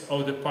surface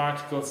of the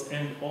particles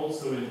and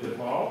also in the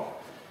bulk.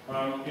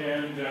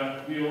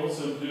 We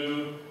also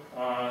do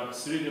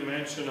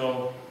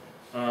three-dimensional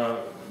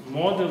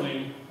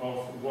modeling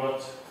of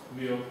what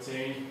we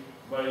obtain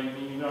by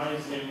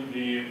minimizing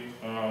the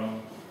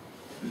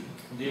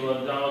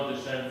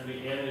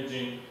Landau-Duchamp-free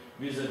energy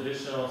with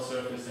additional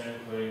surface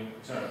anchoring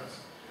terms.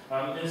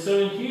 And so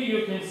in here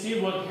you can see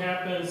what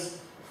happens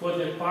for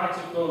the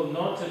particle,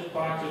 knotted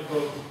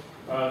particle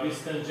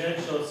with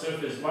tangential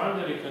surface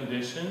boundary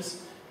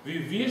conditions. we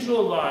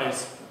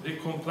visualize the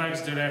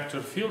complex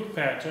director field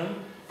pattern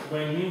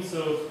by means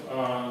of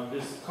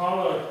this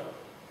color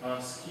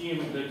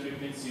scheme that you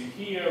can see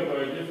here,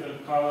 where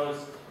different colors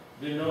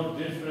denote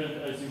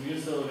different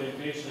azimuthal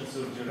orientations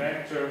of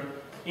director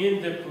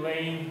in the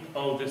plane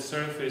of the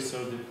surface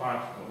of the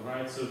particle,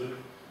 right? So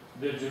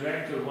the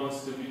director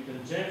wants to be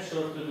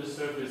tangential to the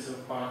surface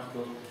of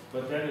particle,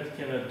 but then it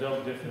can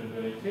adopt different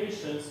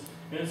orientations.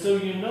 And so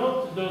you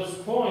note those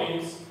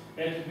points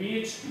at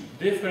which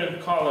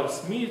different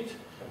colors meet.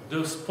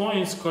 Those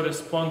points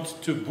correspond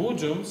to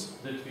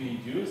Boujums that we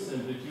induce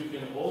and that you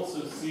can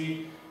also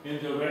see in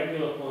the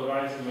regular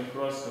polarizing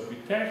microscopy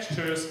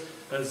textures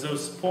as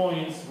those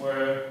points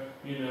where,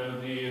 you know,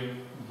 the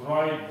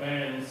bright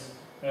bands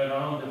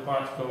around the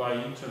particle are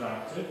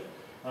interacted.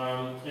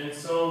 And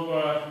so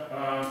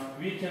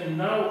we can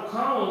now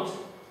count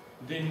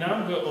the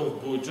number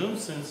of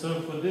Boujums. And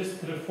so for this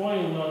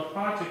trefoil knot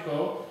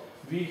particle,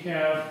 we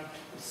have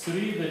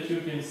 3 that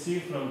you can see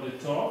from the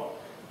top,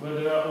 but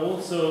there are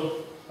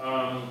also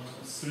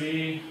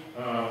 3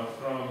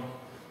 from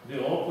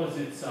the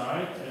opposite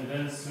side, and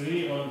then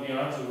 3 on the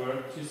other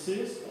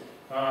vertices.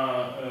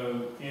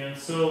 And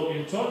so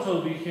in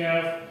total we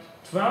have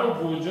 12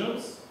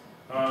 Boujums,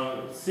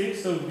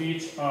 6 of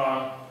which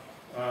are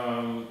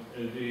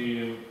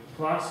the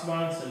plus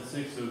ones and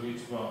 6 of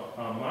which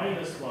are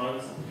minus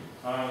ones.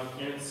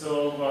 And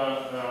so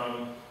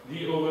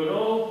the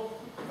overall,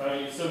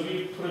 so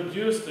we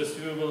produced, as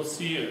we will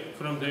see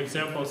from the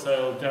examples I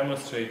will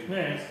demonstrate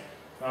next,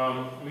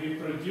 we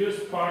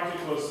produced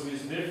particles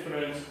with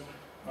different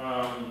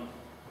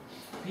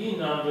P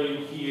number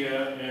in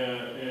here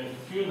and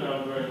Q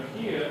number in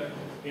here,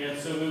 and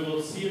so we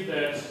will see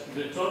that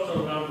the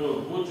total number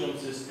of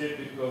Boujums is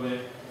typically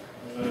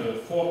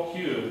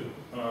 4Q.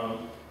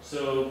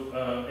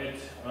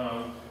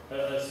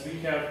 As we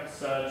have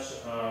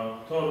such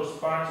torus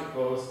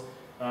particles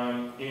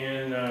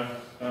in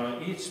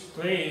each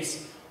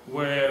place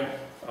where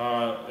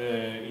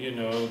you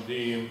know,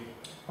 the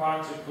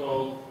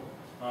particle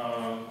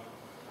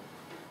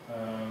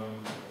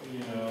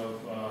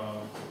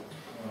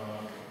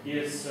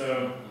is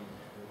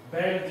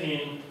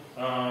bending,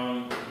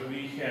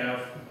 we have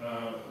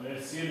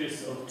a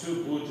series of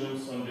 2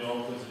 Boujums on the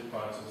opposite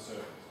parts of the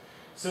surface.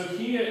 So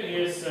here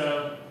is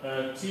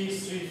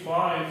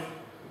T35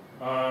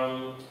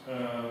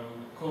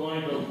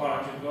 colloidal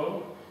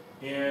particle,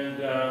 and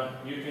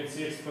you can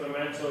see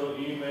experimental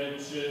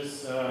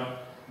images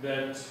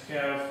that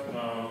have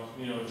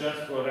you know,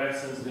 just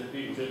fluorescence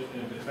depicted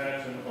in the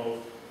pattern of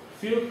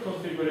field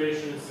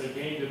configurations,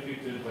 again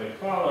depicted by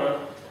color.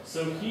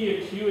 So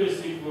here Q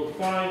is equal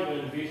 5,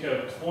 and we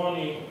have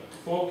 20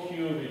 for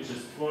Q, which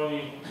is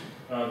 20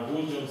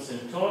 Boujums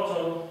in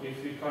total,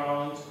 if we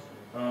count,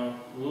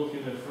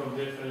 looking at from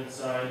different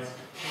sides.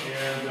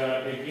 And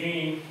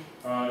again,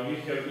 we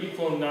have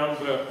equal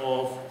number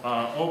of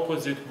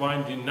opposite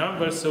winding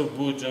numbers of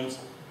Boujums,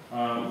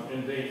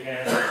 and they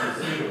add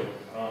to 0,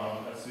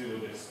 as we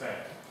would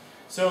expect.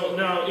 So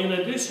now, in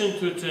addition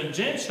to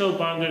tangential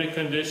boundary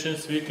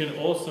conditions, we can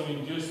also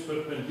induce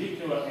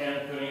perpendicular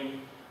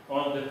anchoring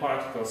on the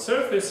particle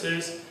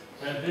surfaces,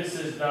 and this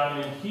is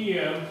done in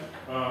here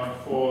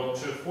for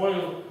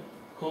trefoil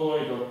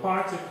colloidal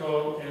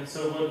particle. And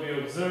so what we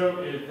observe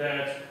is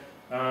that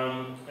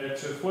a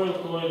trefoil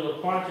colloidal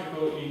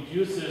particle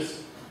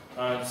induces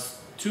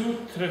 2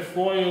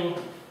 trefoil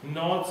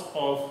knots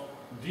of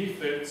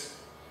defect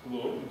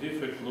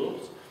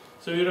loops.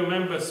 So you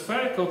remember,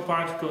 spherical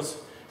particles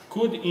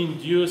could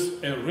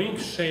induce a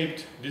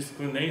ring-shaped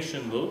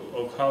disclination loop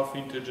of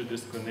half-integer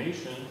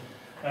disclination.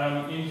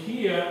 In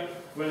here,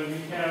 when we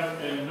have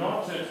a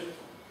knotted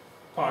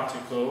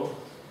particle,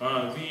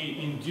 we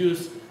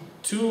induce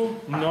 2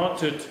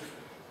 knotted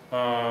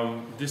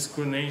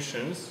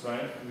disclinations,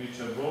 right, which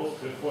are both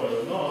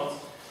trefoil knots.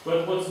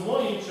 But what's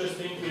more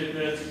interesting is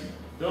that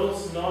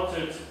those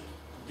knotted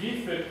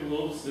defect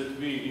loops that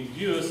we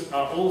induce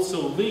are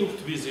also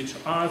linked with each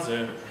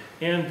other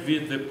and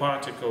with the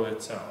particle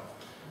itself.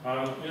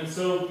 And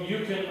so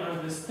you can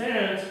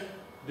understand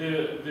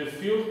the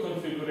field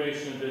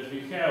configuration that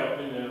we have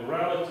in a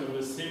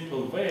relatively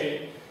simple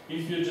way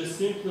if you just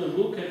simply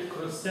look at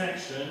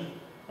cross-section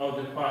of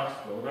the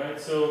particle, right?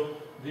 So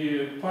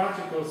the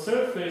particle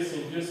surface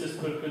induces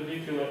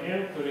perpendicular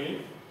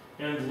anchoring,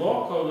 and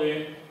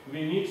locally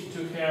we need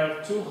to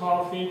have 2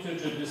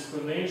 half-integer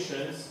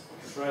disclinations,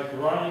 right,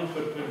 running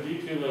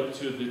perpendicular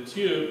to the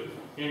tube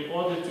in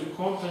order to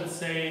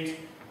compensate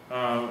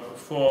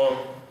for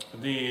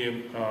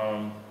the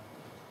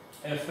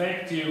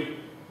effective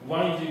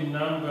winding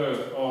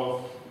number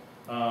of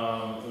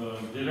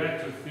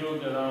director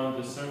field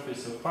around the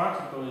surface of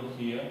particle in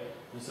here.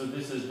 And so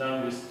this is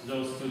done with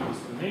those 2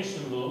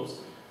 disclination loops,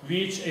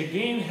 which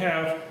again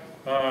have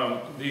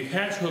the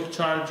hedgehog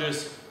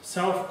charges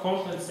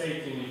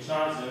self-compensating each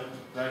other,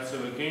 right?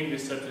 So again we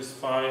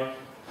satisfy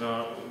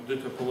the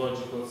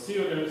topological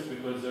theorems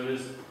because there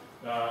is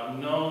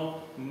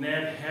no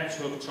net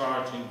hedgehog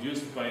charge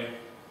induced by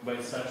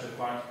such a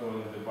particle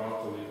in the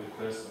bulk of liquid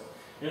crystal.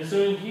 And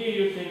so in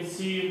here you can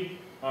see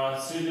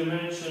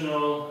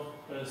three-dimensional,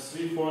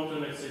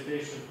 three-photon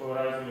excitation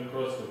polarizing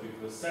microscopy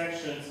cross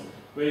sections,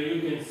 where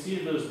you can see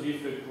those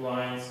defect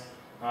lines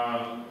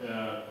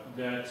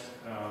that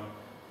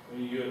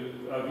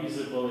are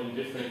visible in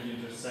different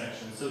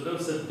intersections. So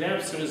those are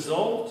depths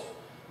resolved,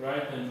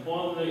 right, and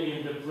only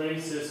in the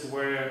places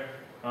where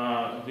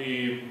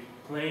the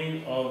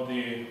plane of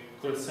the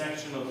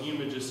cross-sectional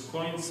images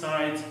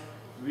coincides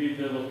with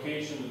the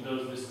location of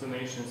those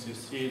destinations. You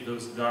see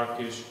those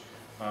darkish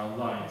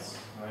lines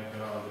right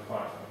around the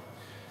particle.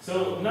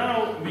 So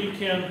now we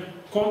can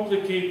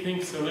complicate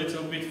things a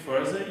little bit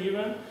further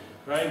even,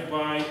 right,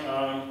 by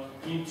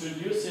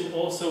introducing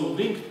also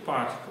linked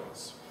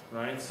particles,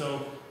 right?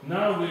 So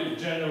now we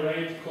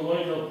generate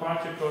colloidal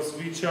particles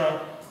which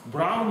are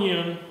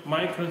Brownian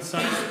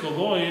micron-sized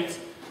colloids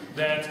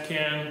that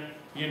can,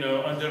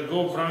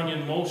 undergo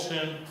Brownian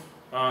motion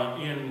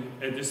in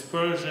a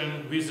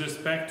dispersion with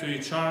respect to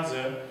each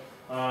other,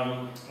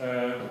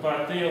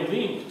 but they are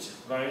linked,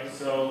 right?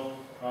 So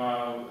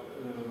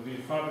we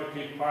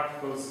fabricate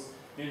particles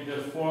in the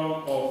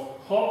form of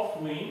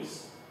Hopf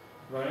links,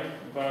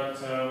 right? But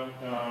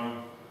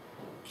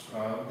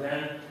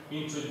then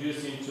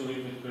introduce into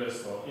liquid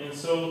crystal. And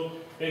so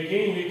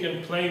again, we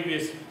can play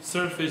with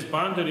surface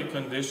boundary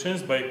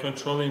conditions by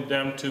controlling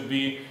them to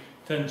be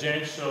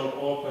tangential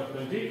or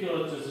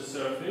perpendicular to the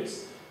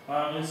surface.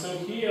 And so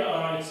here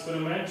are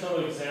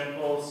experimental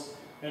examples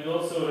and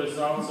also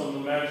results of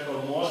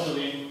numerical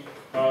modeling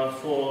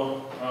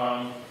for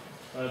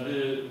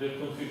the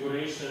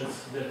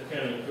configurations that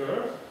can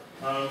occur.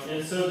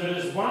 And so there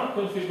is one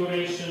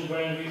configuration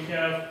when we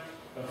have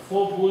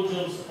 4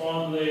 bosoms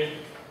only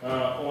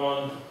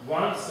on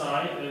one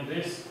side, and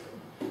this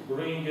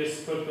ring is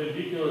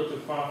perpendicular to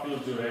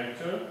far-field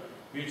director,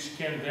 which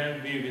can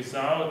then be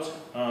without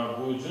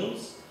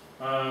bosoms.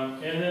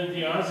 And then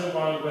the other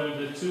one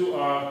when the two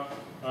are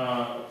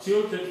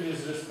tilted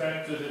with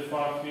respect to the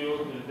far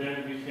field, and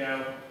then we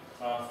have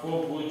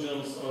 4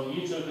 bosoms on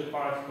each of the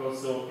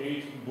particles, so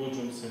 8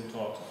 bosoms in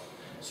total.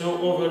 So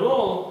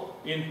overall,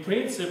 in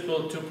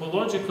principle,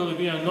 topologically,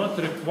 we are not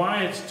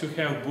required to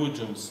have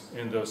bosoms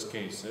in those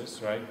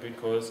cases, right?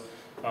 Because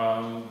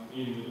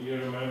you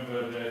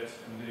remember that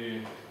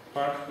the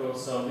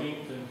particles are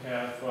linked and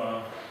have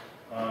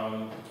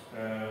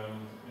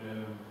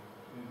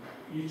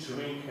each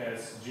ring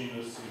has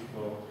genus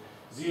equal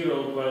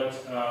 0,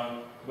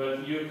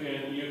 but you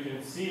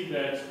can see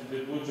that the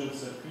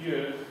bosoms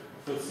appear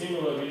for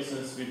similar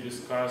reasons we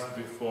discussed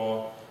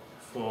before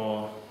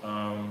for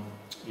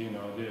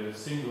the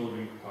single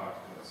ring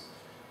particles.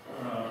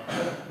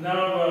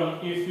 Now,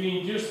 if we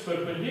induce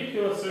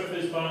perpendicular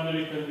surface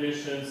boundary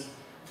conditions,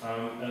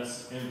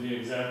 as in the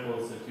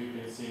examples that you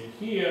can see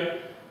here,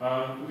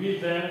 we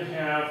then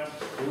have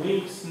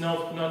links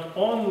not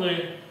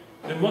only.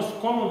 The most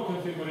common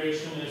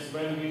configuration is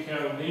when we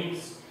have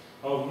links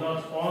of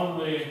not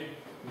only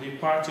the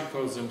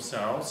particles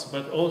themselves,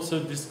 but also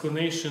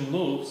disclination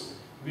loops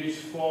which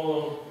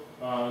follow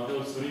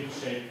those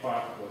ring-shaped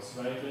particles,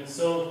 right? And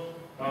so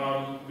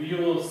you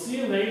will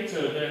see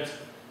later that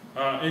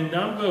a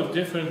number of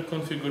different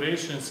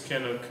configurations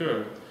can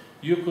occur.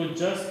 You could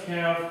just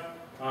have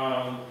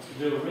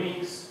the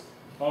rings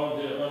on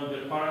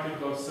the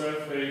particle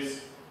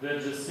surface that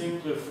just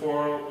simply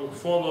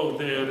follow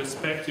their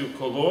respective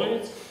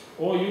colloids,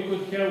 or you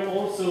could have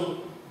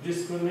also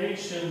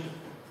disclination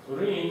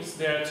rings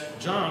that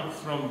jump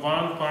from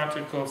one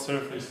particle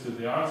surface to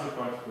the other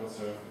particle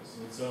surface.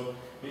 And so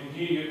in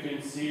here you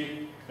can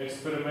see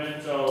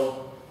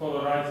experimental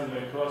polarizing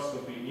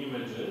microscopy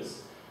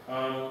images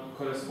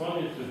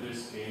corresponding to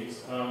this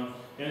case.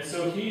 And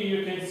so here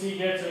you can see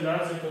yet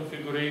another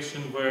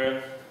configuration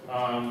where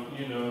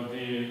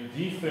the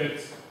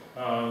defects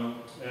on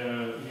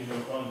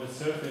the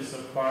surface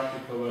of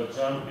particle are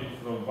jumping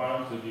from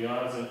one to the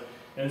other.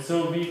 And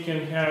so we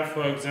can have,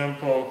 for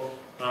example,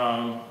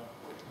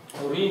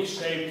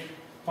 ring-shaped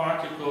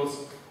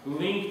particles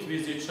linked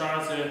with each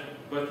other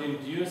but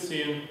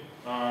inducing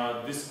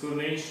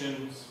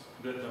disclinations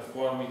that are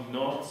forming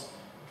knots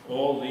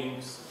or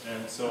links,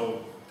 and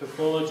so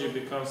topology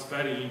becomes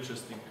very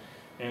interesting,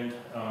 and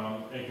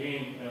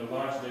again a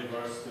large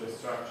diversity of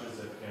structures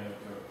that can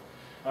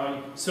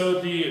occur.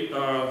 So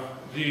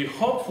the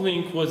Hopf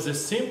link was the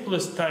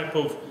simplest type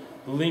of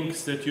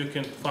links that you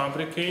can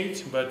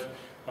fabricate, but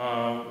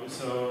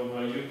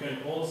you can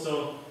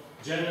also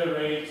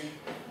generate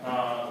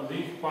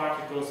link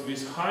particles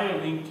with higher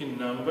linking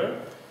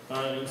number.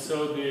 And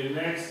so the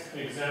next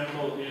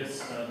example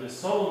is the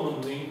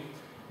Solomon link,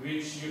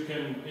 which you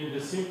can, in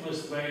the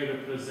simplest way,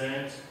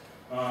 represent,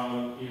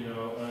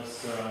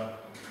 as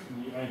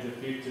I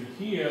depicted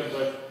here.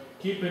 But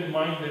keep in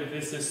mind that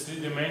this is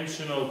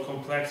three-dimensional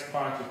complex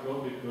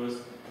particle because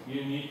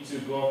you need to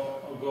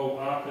go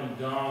up and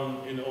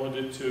down in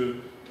order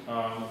to,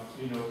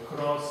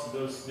 cross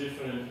those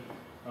different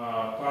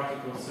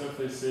particle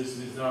surfaces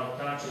without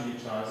touching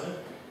each other.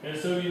 And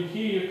so in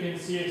here you can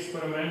see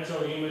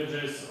experimental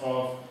images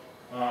of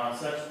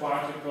such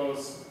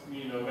particles,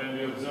 when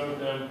we observe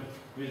them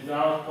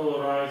without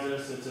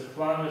polarizers. It's a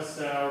planar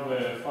cell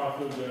where far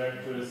field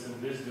director is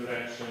in this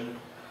direction.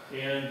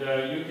 And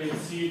you can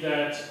see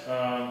that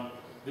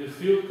the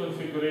field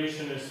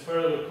configuration is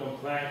fairly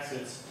complex.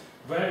 It's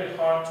very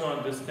hard to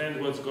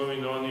understand what's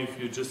going on if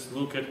you just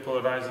look at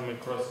polarizing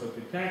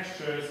microscopy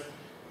textures.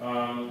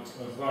 But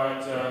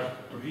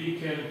we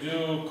can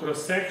do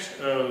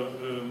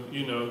cross-section,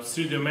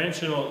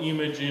 three-dimensional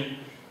imaging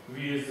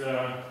with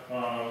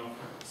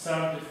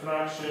some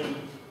diffraction,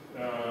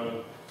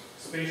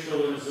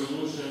 spatial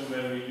resolution,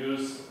 where we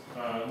use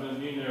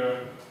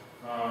nonlinear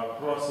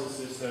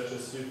processes such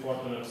as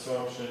three-photon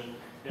absorption.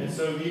 And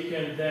so we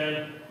can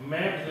then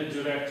map the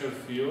director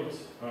field.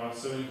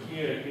 So in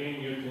here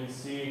again you can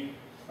see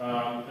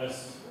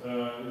as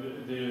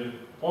the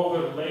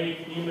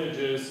overlaid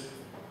images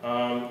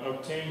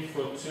obtained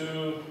for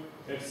two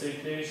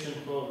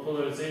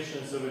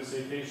polarizations of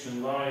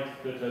excitation light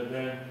that are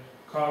then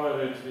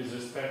colored with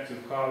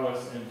respective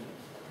colors and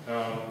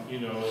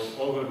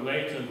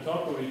overlaid on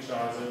top of each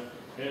other.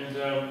 And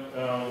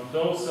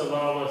those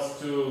allow us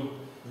to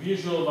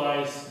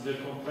visualize the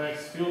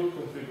complex field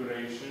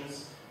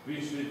configurations,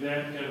 which we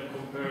then can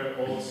compare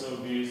also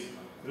with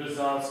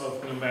results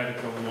of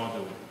numerical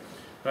modeling.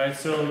 Right,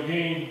 so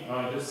again,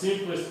 the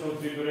simplest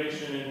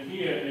configuration in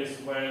here is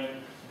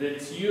when the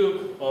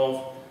tube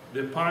of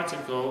the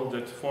particle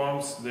that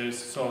forms this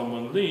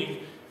Solomon link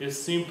is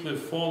simply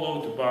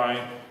followed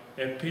by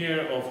a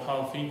pair of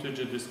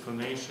half-integer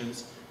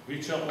disclinations,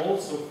 which are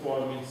also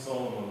forming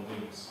Solomon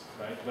links.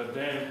 Right? But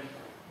then,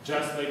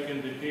 just like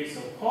in the case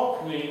of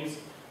Hawk links,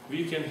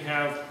 we can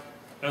have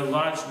a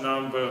large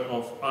number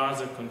of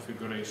other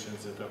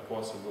configurations that are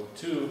possible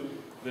too,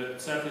 that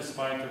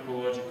satisfy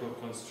topological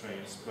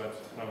constraints,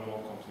 but are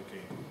more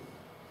complicated.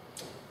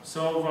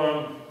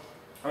 So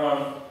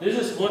this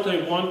is what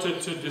I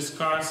wanted to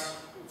discuss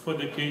for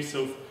the case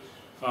of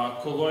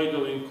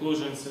colloidal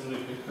inclusions in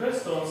liquid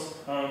crystals.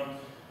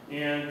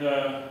 Then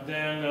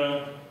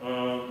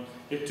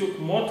it took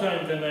more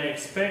time than I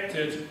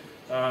expected,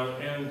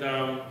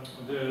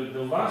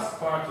 the last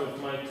part of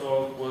my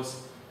talk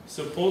was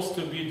supposed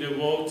to be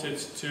devoted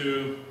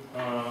to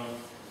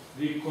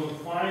the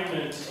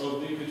confinement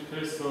of liquid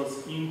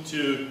crystals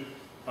into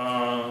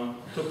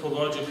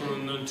topological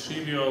and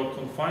non-trivial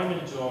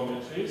confinement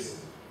geometries.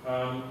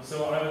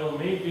 So I will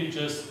maybe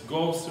just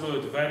go through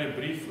it very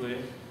briefly,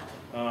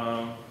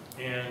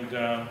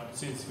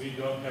 since we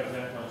don't have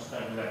that much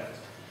time left.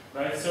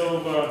 Right,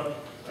 so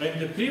in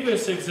the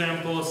previous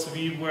examples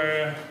we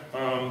were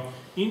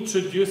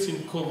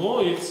introducing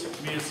colloids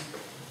with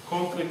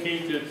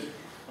complicated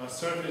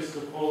surface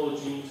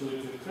topology into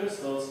liquid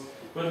crystals,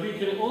 but we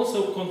can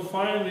also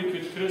confine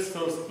liquid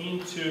crystals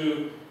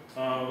into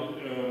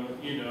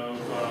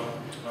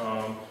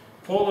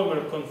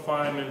polymer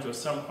confinement or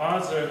some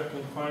other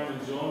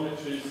confinement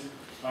geometries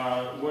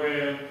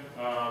where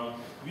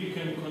we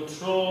can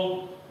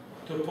control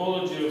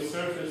topology of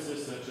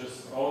surfaces such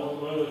as all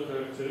the other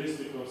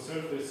characteristic of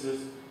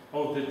surfaces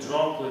of the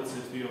droplets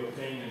that we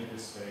obtain in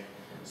this way.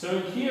 So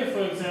here,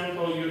 for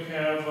example, you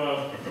have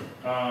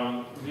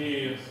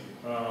the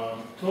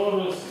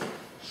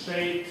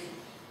torus-shaped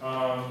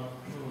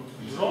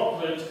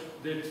droplet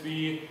that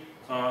we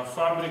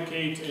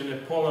fabricate in a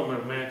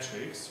polymer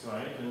matrix,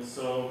 right? And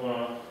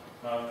so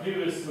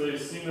previously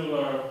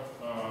similar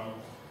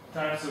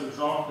types of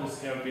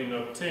droplets have been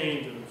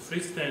obtained,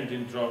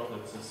 freestanding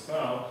droplets as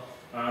well.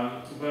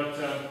 But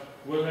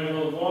what I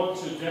will want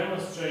to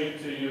demonstrate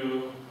to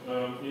you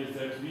is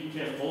that we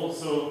can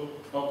also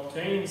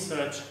obtain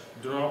such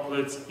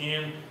droplets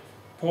in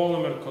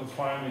polymer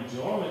confinement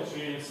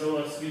geometry. And so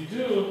as we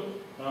do,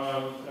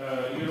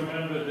 you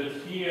remember that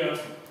here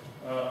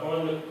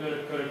Euler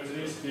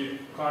characteristic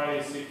chi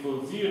is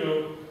equal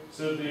 0,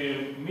 so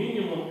the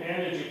minimum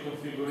energy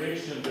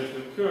configuration that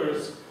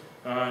occurs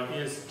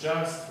is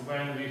just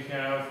when we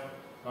have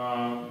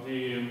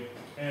the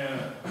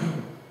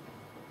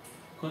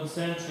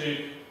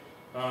concentric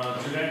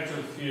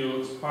director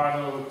fields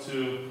parallel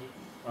to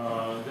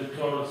the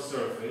torus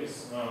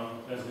surface,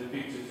 as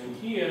depicted in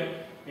here.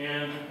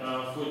 And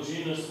for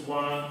genus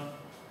 1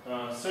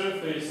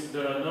 surface,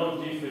 there are no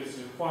defects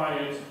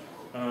required,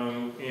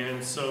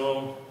 and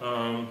so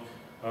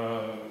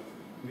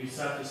we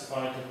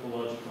satisfy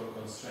topological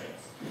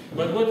constraints.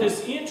 But what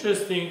is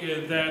interesting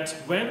is that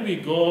when we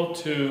go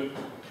to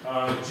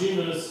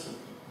genus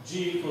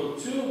G equal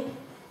 2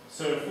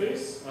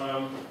 surface,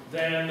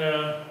 then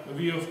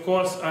we of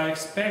course are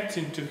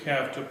expecting to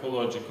have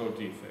topological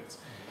defects.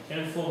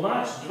 And for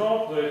large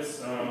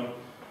droplets,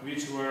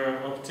 which were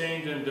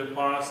obtained in the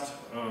past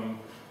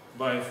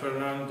by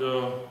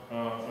Alberto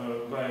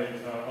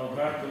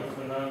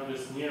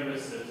Fernandez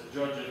Nieves at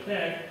Georgia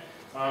Tech,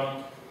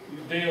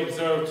 they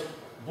observed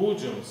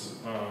Boujums.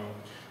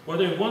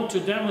 What I want to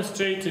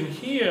demonstrate in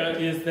here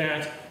is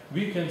that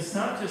we can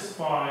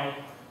satisfy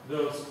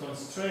those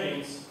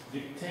constraints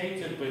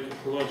dictated by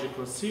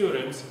topological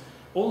theorems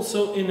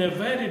also in a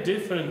very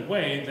different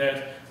way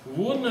that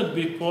would not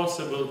be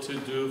possible to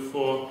do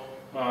for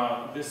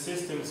the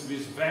systems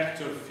with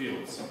vector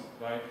fields,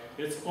 right?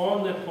 It's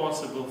only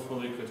possible for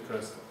liquid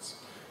crystals,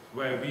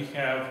 where we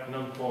have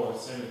nonpolar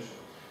symmetry.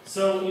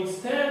 So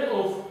instead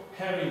of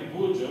having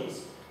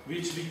Bourgeons,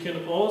 which we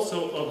can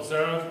also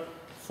observe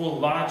for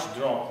large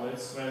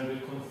droplets when the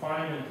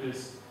confinement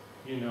is,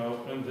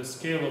 on the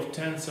scale of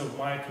tens of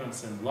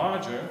microns and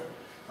larger,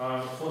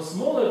 for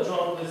smaller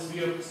droplets,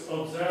 we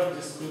observe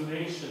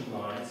disclination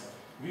lines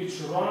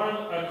which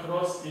run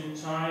across the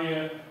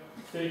entire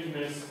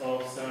thickness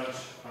of such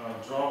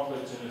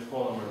droplets in a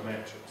polymer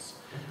matrix,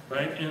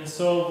 right? And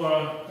so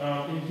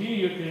in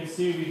here you can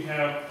see we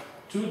have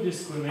two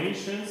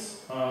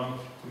disclinations.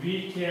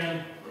 We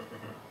can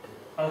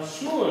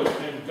assure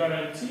and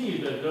guarantee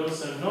that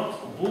those are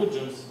not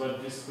Bourgeons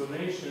but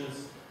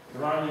disclinations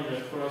running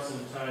across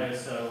entire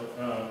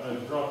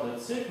droplet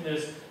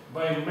thickness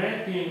by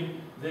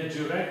mapping the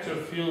director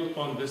field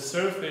on the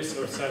surface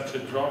of such a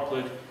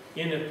droplet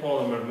in a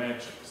polymer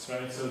matrix,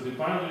 right? So the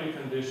boundary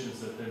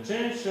conditions are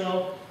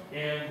tangential,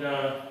 and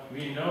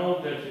we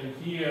know that in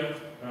here,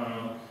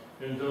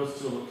 in those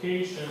two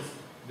locations,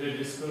 the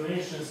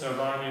disclinations are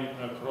running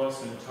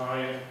across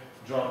entire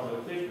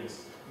droplet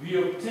thickness. We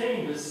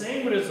obtain the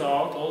same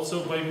result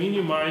also by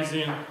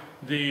minimizing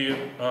the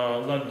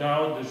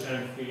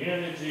Landau-Dejean free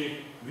energy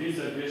with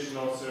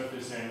additional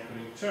surface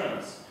anchoring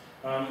terms.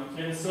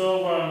 And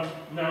so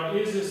now,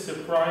 is this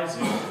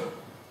surprising?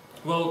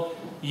 Well,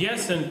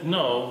 yes and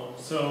no.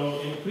 So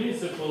in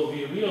principle,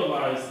 we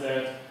realize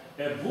that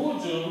a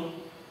Bourgeon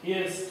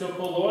is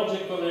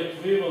topologically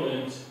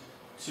equivalent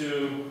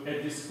to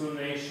a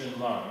disclination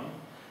line,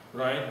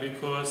 right?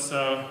 Because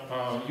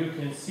you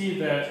can see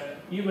that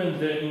even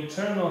the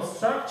internal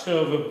structure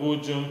of a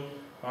Bourgeon,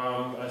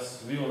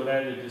 as we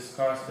already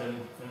discussed in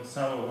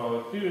some of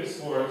our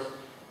previous works,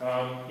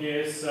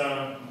 is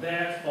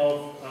that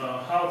of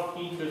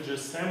half-integer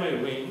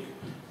semi-ring,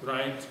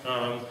 right?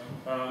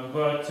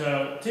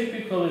 But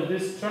typically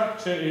this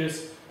structure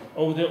is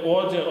of the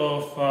order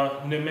of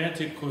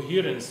nematic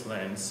coherence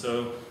length,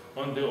 so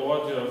on the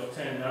order of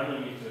 10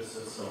 nanometers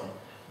or so.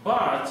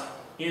 But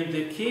in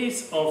the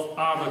case of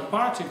other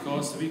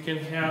particles, we can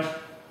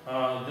have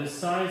the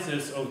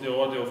sizes of the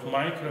order of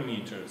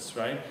micrometers,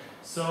 right?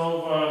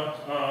 So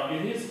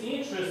it is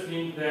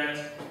interesting that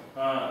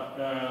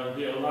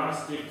the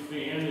elastic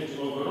free energy,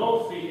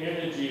 overall free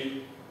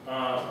energy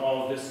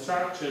of the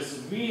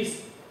structures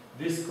with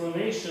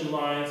disclination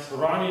lines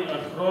running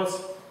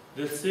across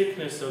the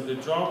thickness of the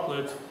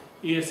droplet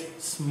is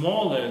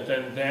smaller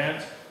than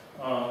that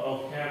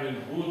of having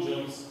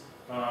Bourgeons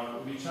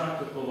which are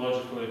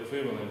topologically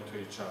equivalent to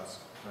each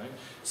other, right?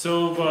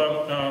 So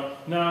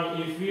now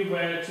if we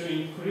were to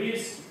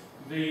increase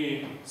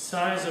the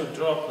size of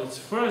droplets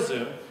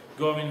further,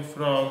 going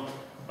from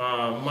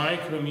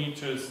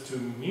micrometers to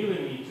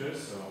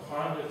millimeters, so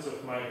hundreds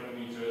of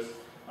micrometers,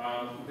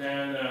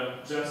 then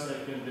just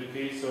like in the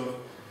case of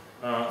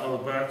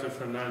Alberto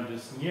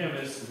Fernandez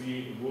Nieves,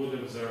 we would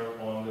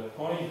observe only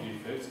point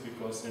defects,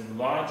 because in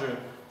larger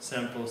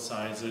sample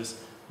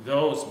sizes,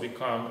 those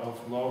become of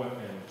lower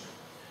energy.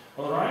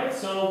 Alright,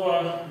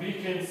 so we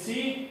can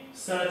see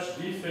such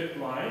defect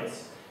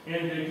lines,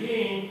 and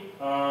again,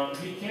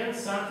 we can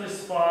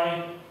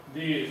satisfy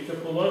the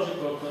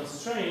topological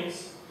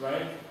constraints,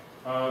 right,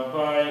 at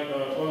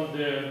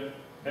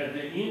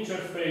the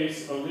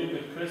interface of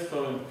liquid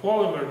crystal and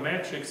polymer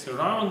matrix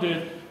around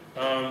it,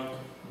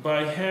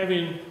 by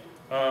having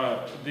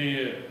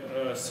the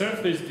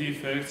surface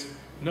defects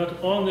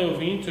not only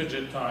of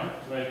integer type,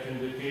 like in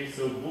the case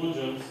of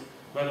Bourgeons,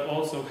 but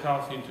also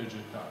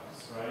half-integer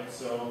types, right?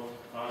 So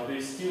they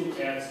still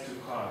add to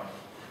chi.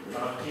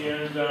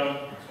 And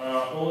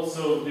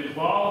also the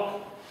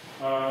bulk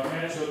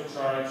Hedgehog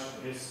charge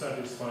is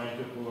satisfying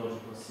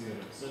topological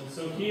theorems. And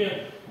so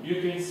here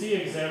you can see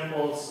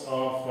examples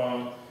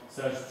of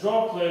such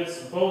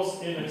droplets,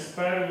 both in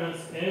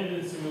experiments and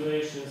in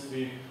simulations.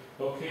 We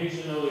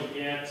occasionally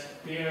get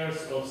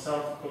pairs of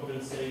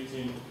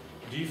self-compensating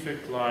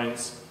defect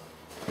lines,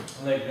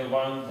 like the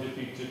one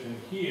depicted in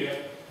here.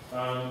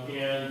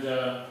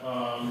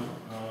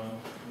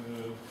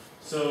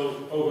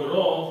 So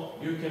overall,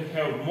 you can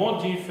have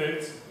more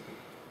defects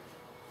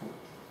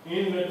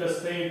in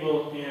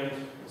metastable and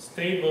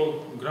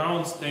stable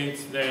ground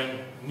states than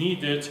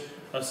needed,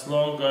 as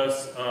long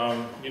as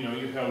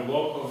you have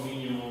local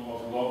minimum or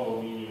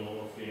global minimum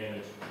of the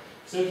energy.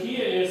 So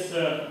here is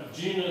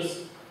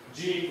genus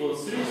G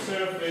equals 3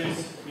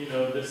 surface.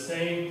 The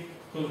same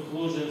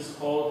conclusions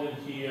hold in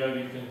here.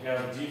 We can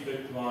have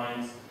defect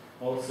lines,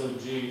 also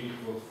G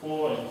equals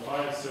 4 and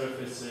 5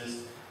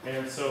 surfaces.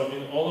 And so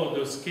in all of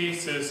those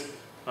cases,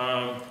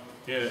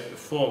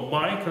 for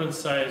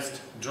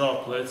micron-sized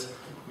droplets,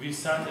 we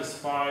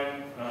satisfy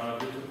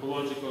the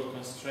topological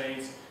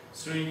constraints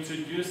through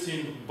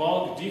introducing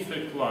bulk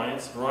defect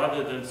lines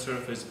rather than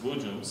surface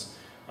Bourgeons,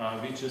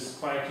 which is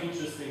quite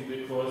interesting,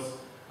 because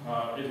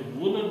it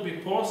wouldn't be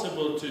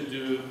possible to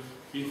do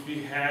if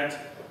we had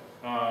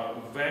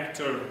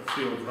vector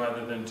field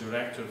rather than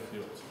director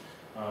field,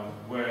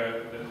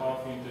 where the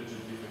half-integer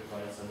defect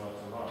lines are not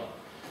allowed.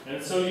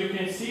 And so you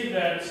can see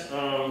that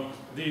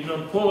the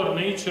nonpolar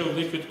nature of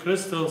liquid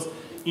crystals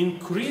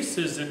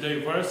increases the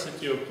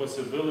diversity of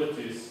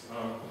possibilities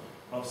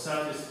of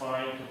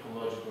satisfying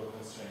topological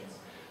constraints.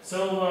 So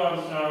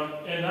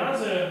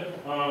another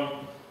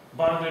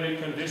boundary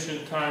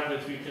condition type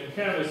that we can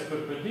have is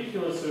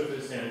perpendicular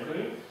surface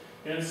anchoring.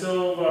 And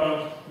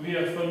so we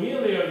are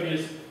familiar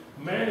with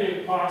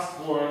many past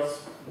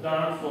works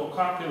done for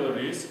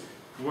capillaries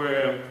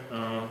where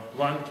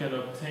one can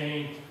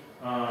obtain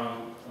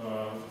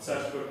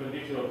such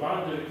perpendicular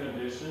boundary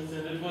conditions,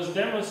 and it was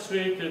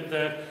demonstrated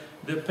that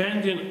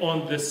depending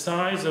on the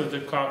size of the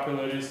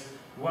capillaries,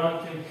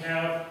 one can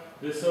have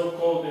the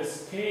so-called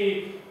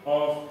escape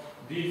of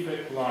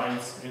defect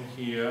lines in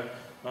here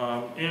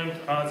and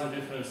other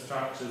different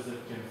structures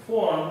that can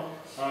form.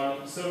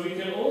 So we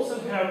can also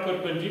have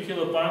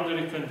perpendicular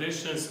boundary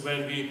conditions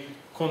when we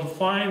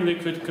confine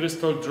liquid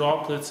crystal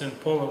droplets in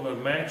polymer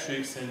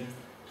matrix and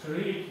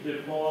treat the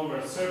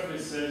polymer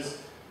surfaces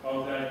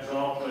of that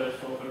droplet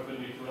for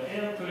perpendicular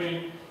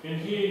anchoring.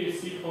 And here you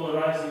see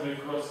polarizing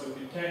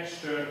microscopy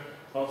texture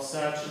of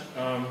such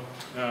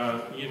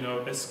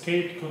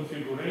escaped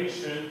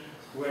configuration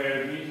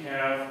where we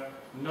have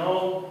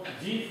no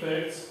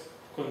defects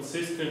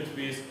consistent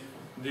with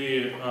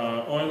the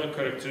Euler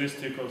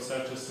characteristic of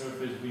such a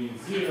surface being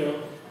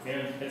 0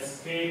 and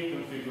escape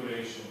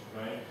configuration,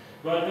 right?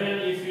 But then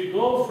if you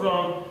go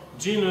from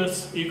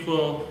genus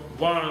equal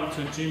 1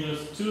 to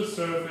genus 2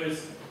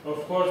 surface,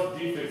 of course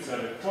defects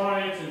are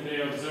required and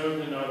they are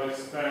observed in our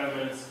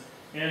experiments.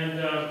 And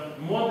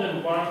more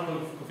than one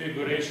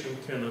configuration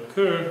can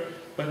occur,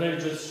 but I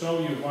just show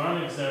you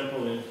one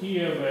example in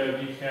here where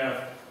we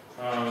have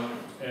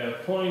a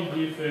point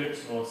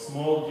defect or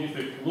small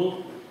defect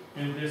loop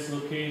in this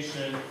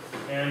location,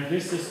 and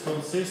this is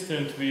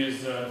consistent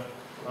with the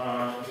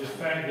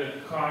fact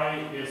that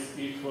chi is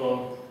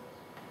equal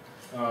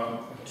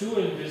 2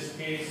 in this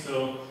case,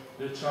 so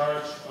the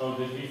charge of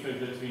the defect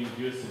that we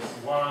induce is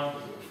 1,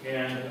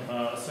 and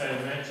as I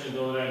mentioned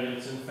already,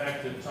 it's in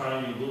fact a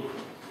tiny loop.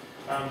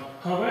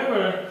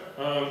 However,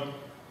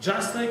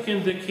 just like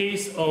in the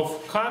case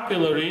of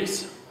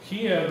capillaries,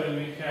 here when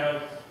we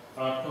have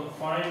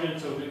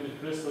confinement of liquid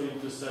crystal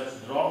into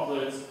such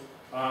droplets,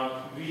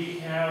 we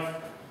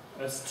have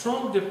a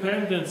strong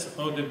dependence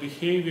of the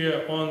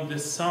behavior on the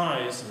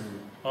size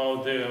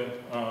of the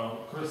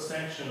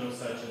cross-section of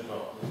such a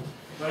droplet.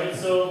 Right,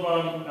 so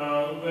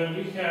when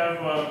we have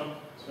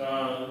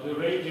the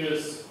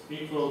radius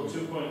equal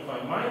 2.5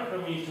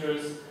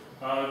 micrometers,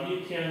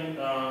 we can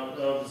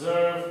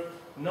observe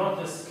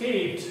not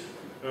escaped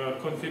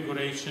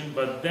configuration,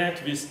 but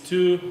that with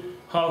 2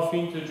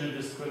 half-integer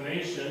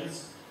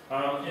discriminations.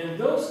 And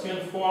those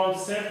can form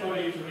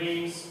separate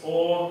rings,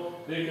 or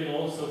they can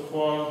also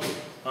form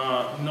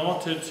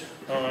knotted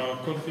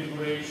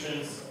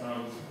configurations. I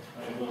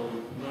will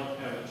not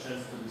have a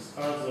chance to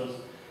discuss those.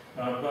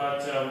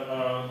 But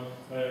a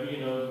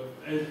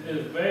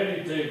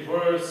very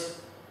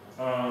diverse,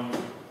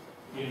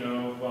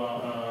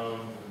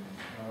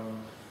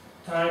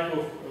 type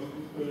of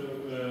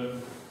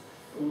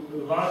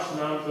large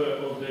number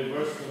of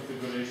diverse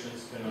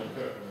configurations can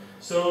occur.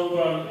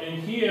 So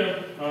in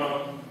here,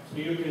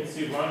 you can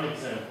see one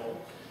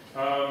example.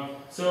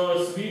 So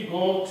as we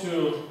go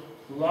to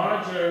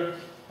larger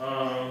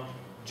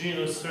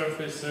genus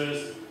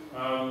surfaces,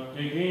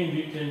 again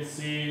we can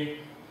see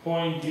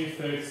point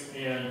defects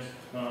and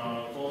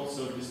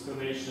also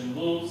discrimination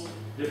loops,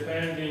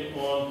 depending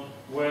on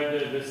whether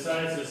the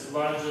size is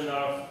large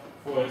enough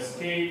for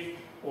escape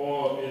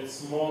or it's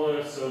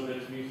smaller so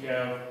that we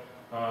have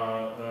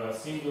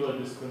singular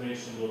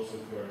discrimination loops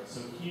occur.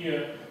 So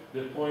here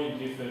the point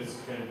defects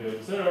can be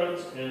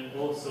observed and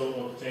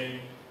also obtained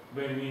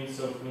by means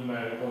of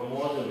numerical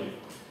modeling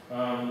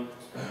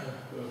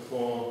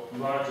for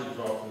larger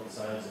droplet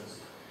sizes.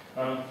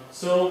 I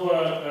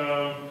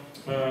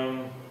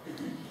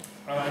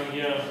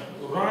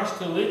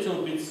rushed a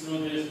little bit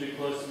through this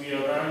because we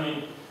are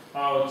running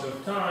out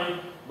of time,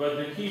 but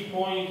the key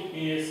point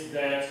is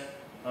that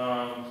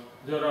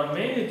there are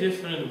many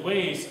different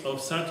ways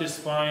of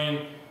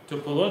satisfying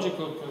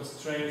topological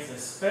constraints,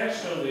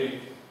 especially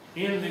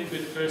in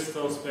liquid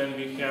crystals when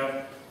we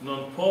have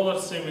nonpolar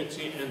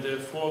symmetry, and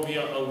therefore we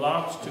are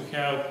allowed to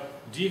have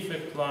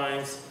defect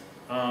lines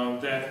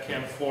that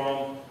can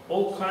form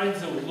all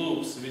kinds of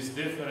loops with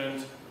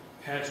different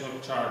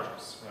hedgehog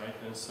charges, right?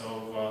 And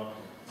so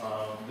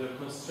the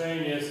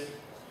constraint is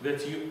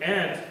that you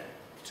add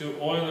to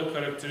Euler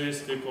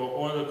characteristic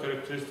or Euler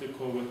characteristic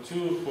over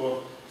 2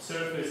 for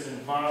surface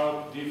and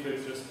valve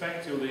defects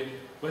respectively,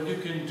 but you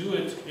can do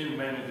it in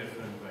many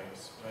different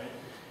ways, right?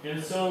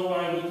 And so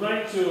I would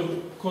like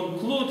to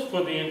conclude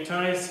for the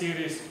entire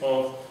series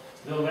of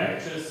the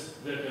lectures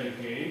that I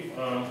gave.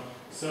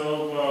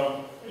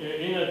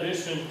 In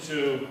addition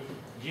to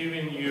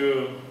giving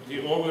you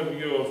the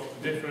overview of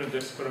different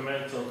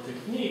experimental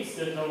techniques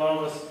that allow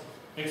us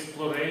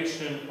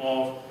exploration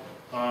of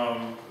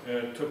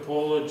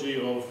topology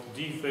of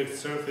defect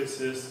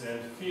surfaces and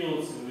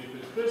fields in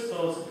liquid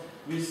crystals,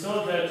 we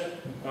saw that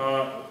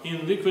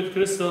in liquid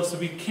crystals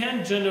we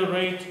can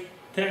generate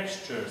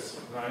textures,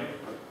 right?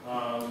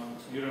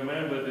 You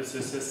remember this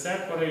is a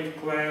separate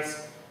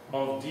class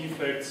of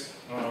defects,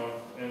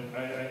 and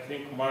I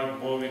think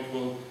Mark Bowick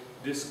will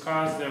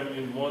discuss them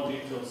in more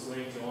details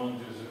later on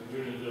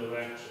during the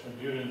lecture,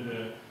 during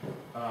the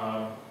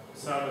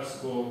summer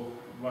school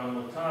one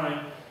more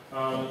time.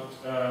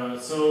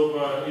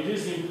 So it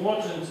is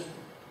important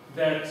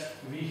that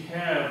we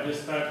have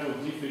this type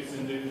of defects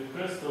in liquid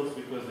crystals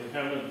because they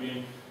haven't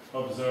been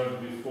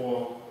observed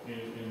before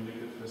in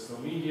liquid crystal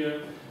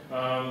media.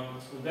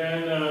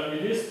 Then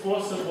it is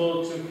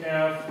possible to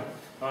have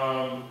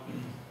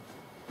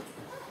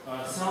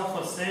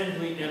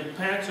self-assembly and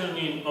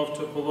patterning of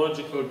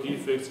topological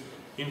defects,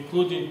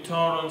 including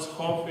torrents,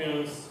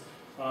 Hoppians,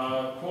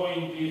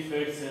 point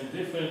defects, and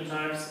different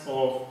types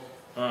of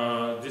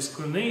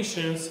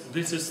discriminations.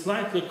 This is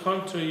slightly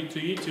contrary to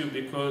E2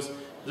 because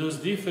those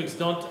defects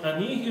don't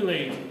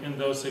annihilate in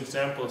those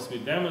examples we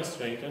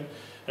demonstrated,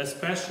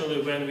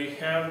 especially when we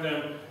have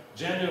them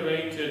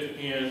generated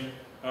in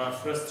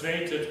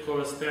frustrated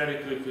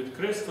cholesteric liquid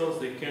crystals.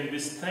 They can be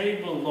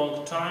stable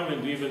long time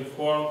and even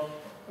form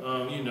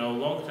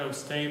long-term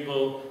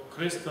stable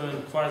crystal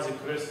and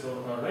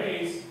quasi-crystal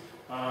arrays.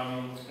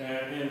 And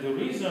the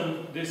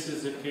reason this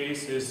is the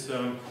case is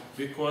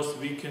because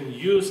we can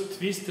use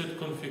twisted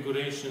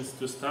configurations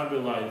to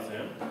stabilize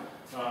them.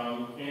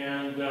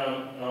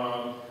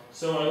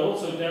 So I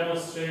also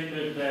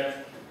demonstrated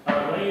that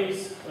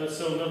arrays,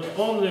 so not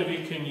only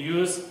we can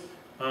use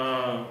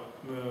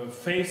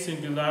phase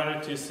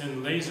singularities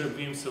in laser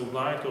beams of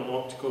light or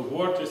optical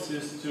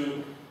vortices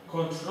to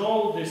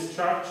control the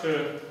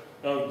structure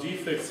of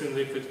defects in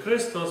liquid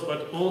crystals,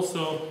 but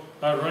also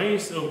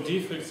arrays of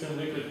defects in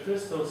liquid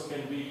crystals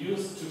can be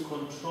used to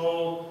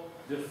control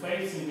the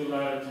phase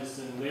singularities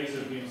in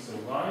laser beams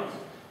of light.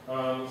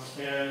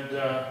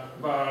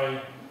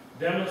 By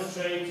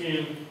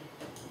demonstrating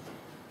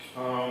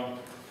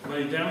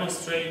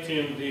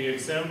the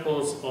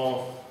examples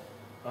of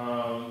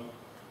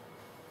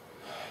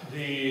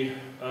the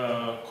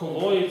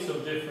colloids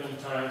of different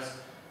types,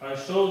 I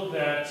showed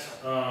that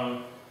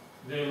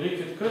the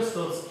liquid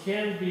crystals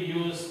can be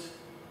used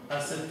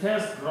as a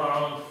test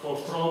ground for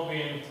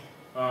probing,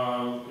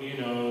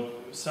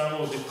 some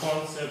of the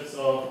concepts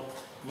of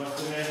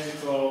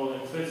mathematical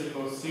and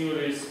physical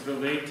theories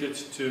related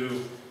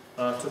to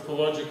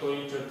topological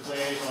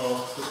interplay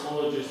of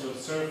topologies of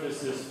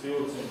surfaces,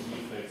 fields, and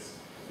defects.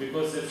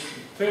 Because it's a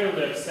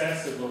fairly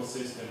accessible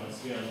system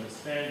as we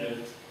understand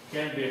it,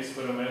 can be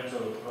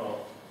experimentally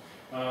probed.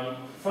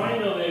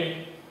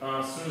 Finally,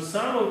 through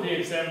some of the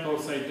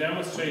examples I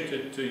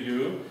demonstrated to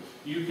you,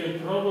 you can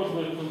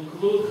probably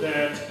conclude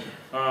that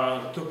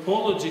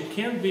topology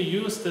can be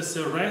used as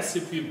a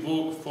recipe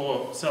book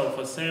for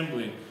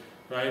self-assembly,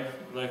 right?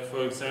 Like,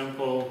 for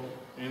example,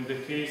 in the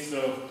case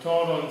of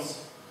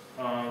torrents,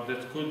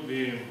 that could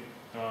be,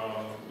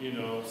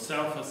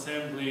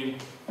 self-assembling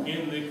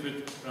in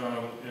liquid,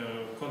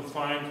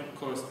 confined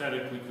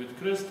cholesteric liquid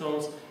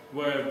crystals,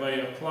 where by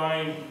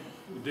applying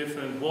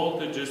different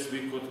voltages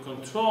we could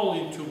control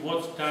into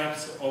what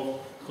types of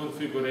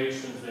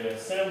configurations they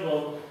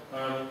assemble,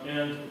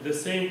 and the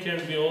same can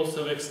be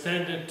also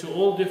extended to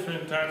all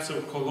different types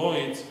of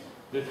colloids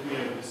that we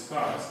have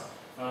discussed.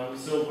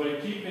 So by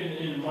keeping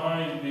in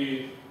mind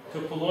the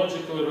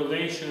topological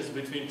relations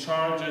between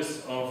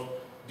charges of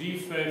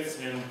defects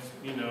and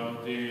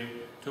the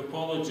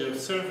topology of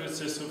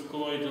surfaces of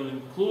colloidal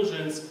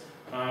inclusions,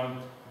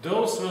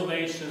 those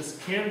relations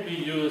can be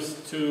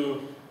used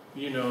to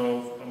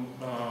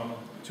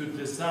to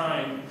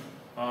design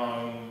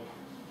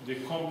the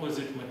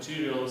composite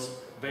materials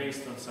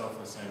based on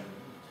self-assembly.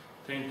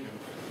 Thank you.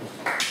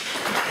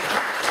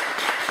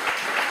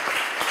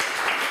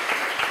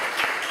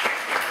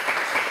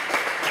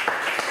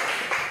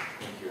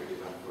 Thank you,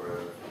 Ivan, for a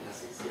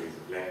fantastic series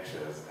of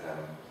lectures.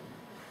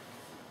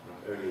 Not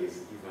only is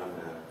Ivan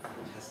a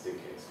fantastic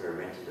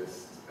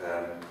experimentalist,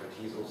 but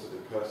he's also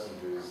the person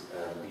who's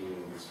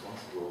been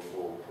responsible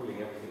for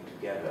pulling everything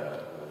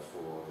together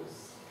for this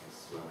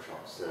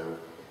workshop. So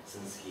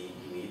since he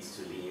needs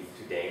to leave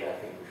today, I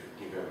think we should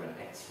give him an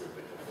extra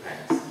bit of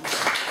thanks.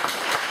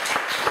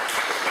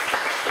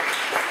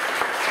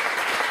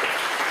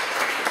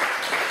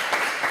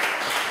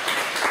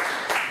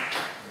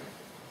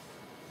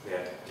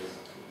 There is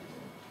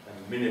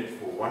a minute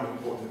for one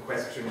important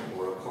question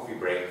or a coffee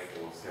break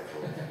for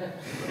several.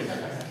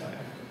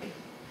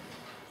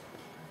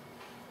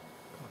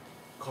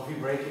 Coffee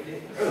break it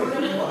is?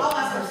 I'll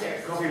ask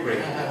upstairs. Coffee break.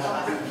 I'll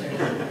ask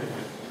upstairs.